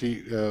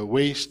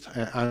anti-waste,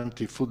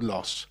 anti-food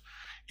loss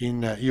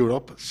in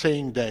Europe,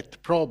 saying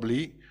that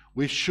probably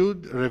we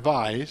should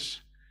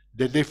revise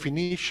the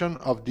definition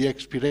of the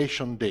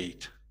expiration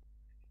date,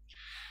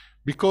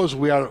 because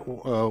we are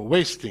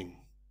wasting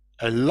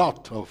a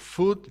lot of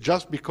food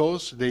just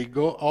because they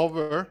go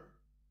over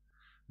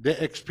the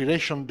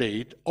expiration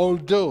date,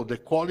 although the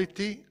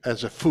quality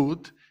as a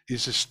food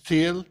is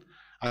still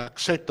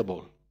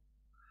acceptable.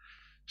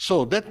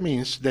 So that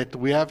means that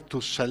we have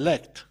to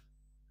select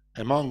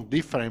among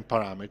different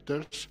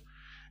parameters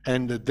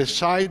and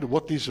decide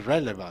what is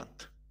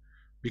relevant.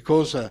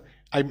 Because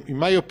in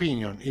my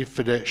opinion, if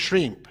the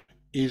shrimp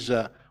is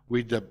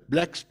with a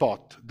black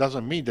spot,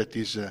 doesn't mean that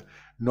is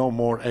no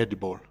more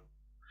edible.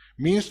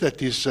 Means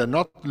that it's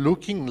not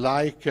looking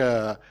like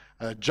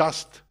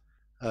just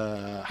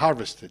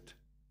harvested.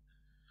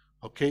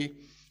 Okay?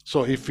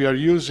 So if you are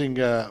using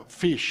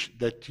fish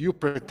that you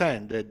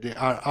pretend that they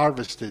are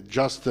harvested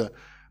just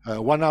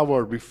 1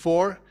 hour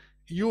before,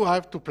 you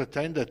have to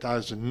pretend that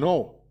has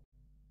no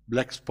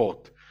black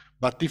spot.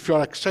 But if you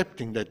are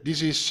accepting that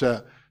this is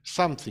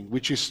something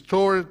which is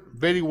stored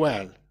very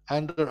well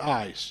under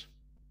ice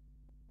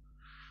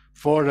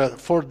for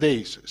 4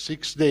 days,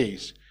 6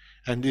 days,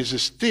 and is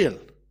still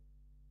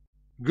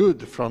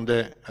good from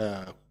the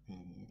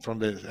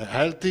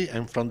healthy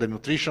and from the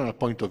nutritional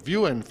point of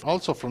view, and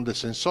also from the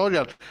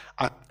sensorial,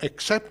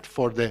 except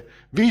for the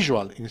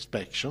visual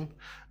inspection,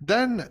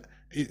 then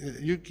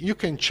you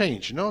can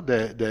change, no,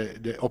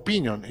 the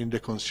opinion in the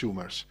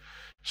consumers.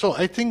 So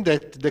I think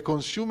that the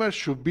consumer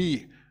should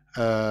be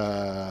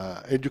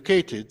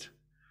educated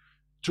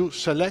to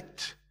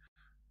select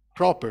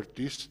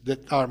properties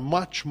that are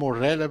much more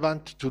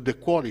relevant to the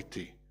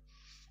quality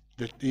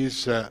that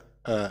is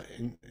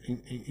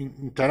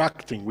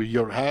interacting with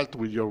your health,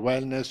 with your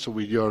wellness,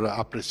 with your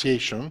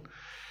appreciation,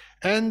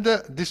 and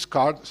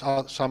discard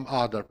some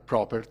other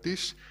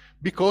properties,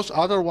 because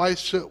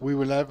otherwise we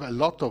will have a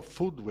lot of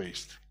food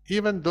waste.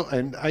 Even though,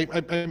 and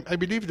I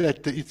believe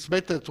that it's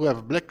better to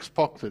have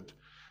black-spotted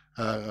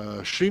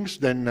shrimps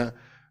than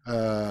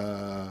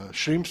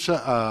shrimps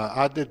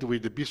added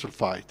with the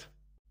bisulfite.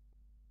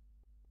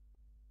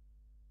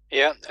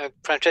 Yeah,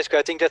 Francesco,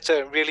 I think that's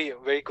a really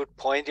very good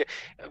point.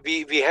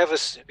 We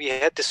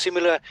had the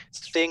similar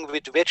thing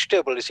with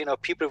vegetables. You know,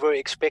 people were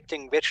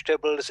expecting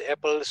vegetables,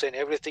 apples, and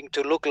everything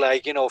to look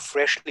like, you know,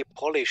 freshly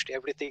polished,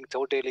 everything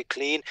totally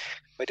clean.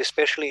 But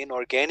especially in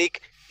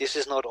organic, this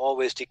is not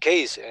always the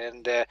case.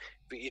 And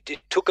it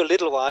took a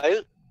little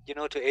while, you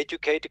know, to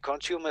educate the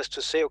consumers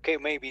to say, okay,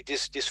 maybe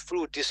this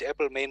fruit, this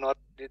apple may not,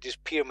 this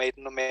pear may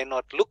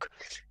not look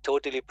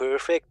totally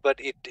perfect, but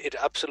it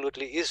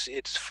absolutely is.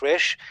 It's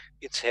fresh,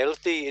 it's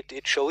healthy.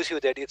 It shows you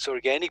that it's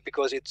organic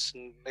because it's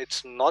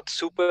not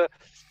super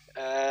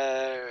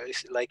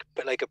like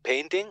a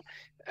painting.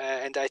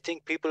 And I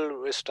think people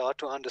will start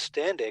to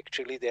understand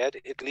actually that,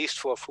 at least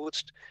for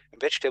fruits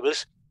and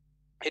vegetables,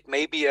 it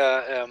may be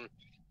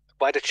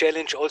quite a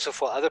challenge also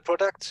for other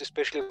products,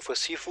 especially for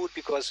seafood,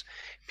 because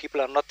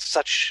people are not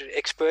such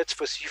experts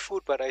for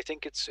seafood. But I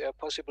think it's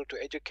possible to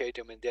educate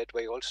them in that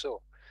way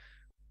also,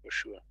 for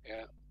sure.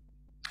 Yeah.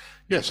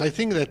 Yes, I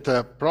think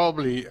that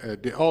probably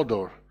the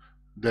odor,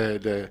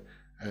 the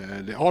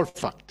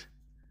olfact,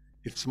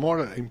 it's more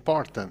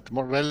important,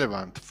 more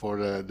relevant for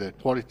the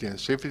quality and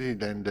safety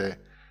than the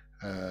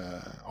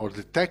or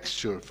the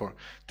texture. For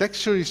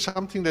texture is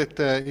something that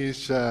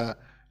is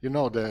you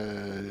know,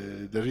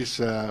 there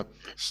is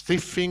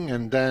stiffing,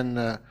 and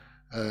then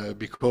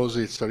because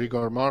it's a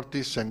rigor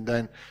mortis, and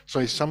then so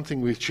it's something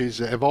which is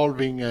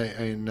evolving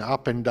in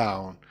up and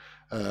down.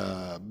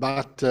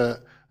 But the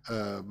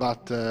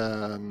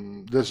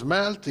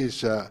smelt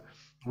is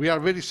we are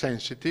very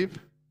sensitive,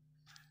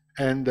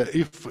 and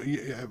if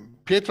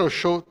Pietro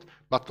showed,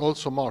 but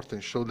also Morten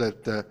showed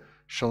that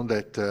shown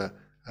that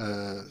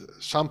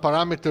some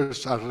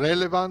parameters are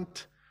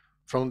relevant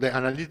from the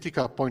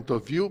analytical point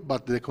of view,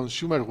 but the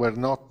consumer were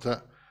not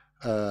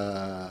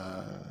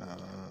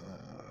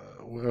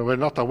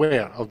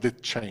aware of the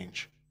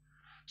change,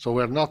 so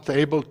we're not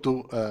able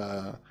to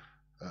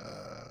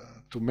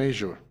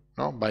measure,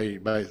 no,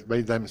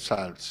 by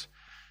themselves.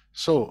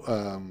 So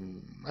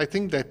I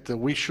think that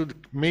we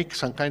should make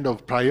some kind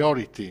of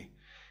priority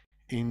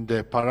in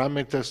the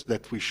parameters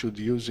that we should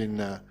use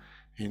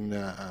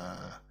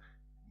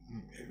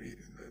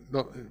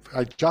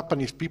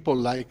Japanese people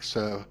likes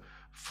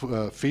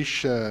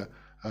fish the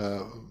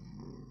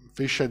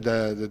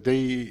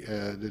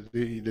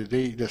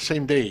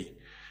same day,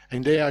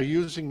 and they are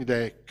using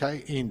the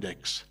K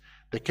index.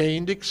 The K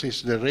index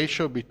is the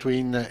ratio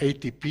between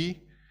ATP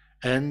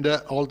and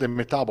all the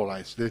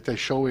metabolites that I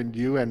show in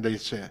you, and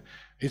it's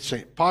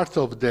a part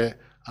of the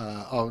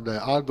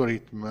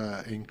algorithm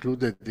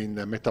included in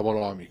the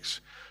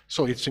metabolomics.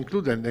 So it's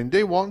included, and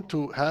they want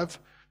to have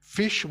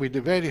fish with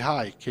a very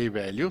high K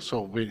value,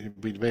 so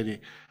with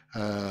very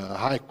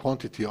high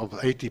quantity of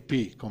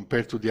ATP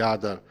compared to the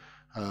other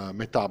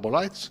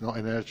metabolites, no,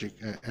 energy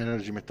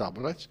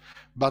metabolites.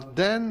 But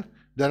then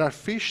there are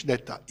fish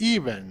that are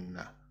even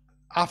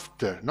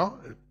after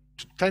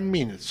 10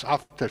 minutes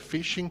after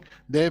fishing,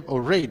 they have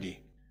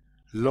already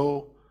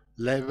low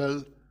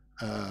level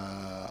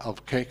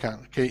of K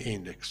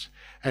index.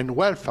 And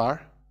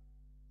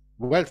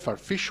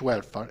fish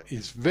welfare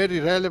is very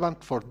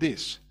relevant for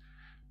this,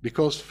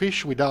 because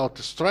fish without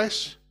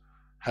stress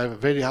have a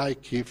very high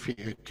K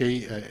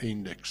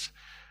index.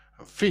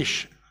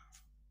 Fish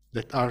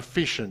that are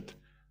fished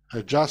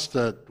just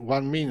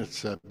 1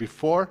 minute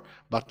before,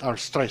 but are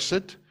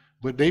stressed,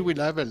 but they will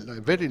have a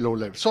very low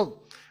level.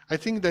 So I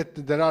think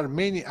that there are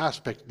many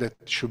aspects that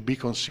should be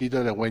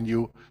considered when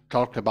you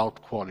talk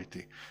about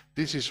quality.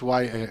 This is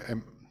why a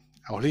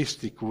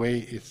holistic way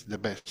is the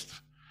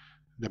best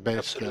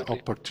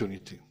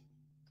opportunity.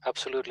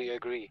 Absolutely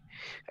agree.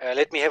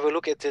 Let me have a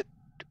look at the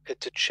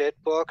chat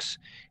box.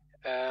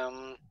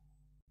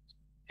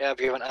 Yeah,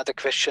 we have another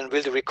question.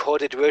 Will the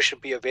recorded version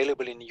be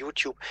available in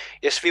YouTube?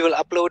 Yes, we will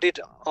upload it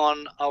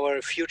on our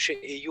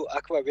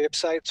FutureEUAqua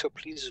website. So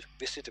please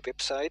visit the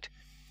website.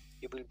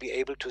 You will be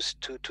able to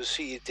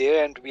see it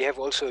there. And we have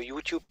also a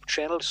YouTube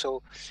channel.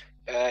 So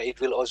it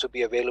will also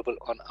be available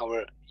on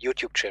our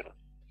YouTube channel.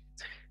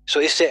 So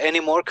is there any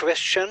more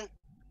question?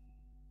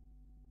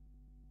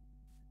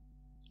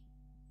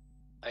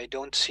 I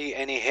don't see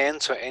any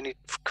hands or any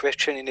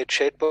question in the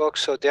chat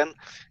box. So then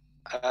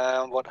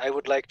what I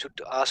would like to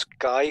ask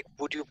Guy,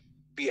 would you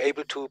be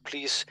able to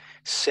please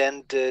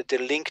send the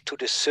link to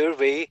the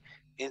survey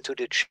into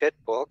the chat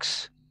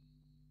box?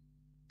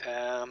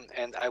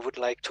 And I would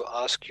like to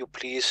ask you,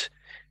 please,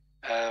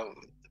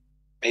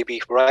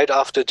 maybe right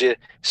after the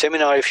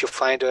seminar, if you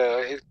find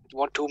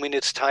 1-2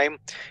 minutes time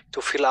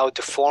to fill out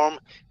the form,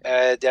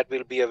 that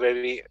will be a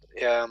very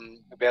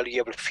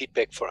valuable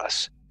feedback for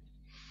us.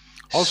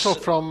 Also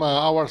from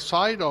our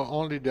side, or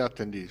only the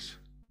attendees?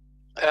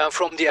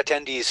 From the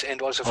attendees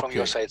and also from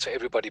your Okay. side. So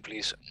everybody,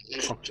 please.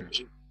 Okay.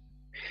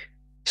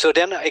 So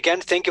then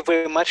again, thank you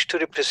very much to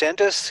the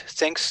presenters.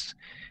 Thanks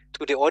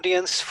to the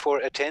audience for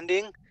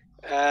attending.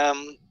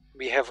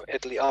 We have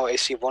at least, oh, I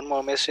see one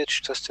more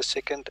message. Just a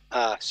second.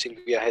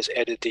 Sylvia has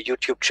added the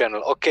YouTube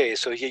channel. Okay,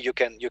 so here you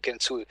can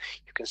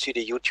see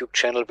the YouTube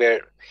channel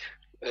where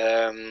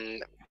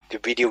the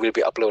video will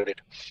be uploaded.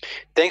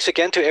 Thanks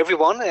again to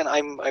everyone, and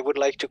I would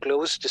like to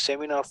close the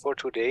seminar for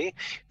today.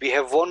 We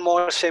have one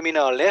more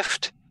seminar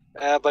left,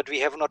 but we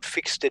have not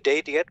fixed the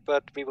date yet.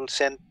 But we will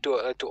send to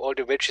all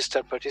the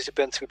registered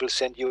participants. We will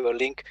send you a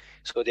link,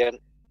 so then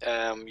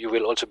you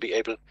will also be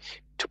able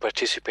to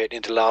participate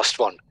in the last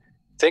one.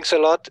 Thanks a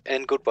lot,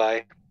 and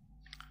goodbye.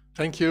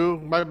 Thank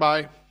you. Bye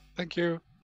bye. Thank you.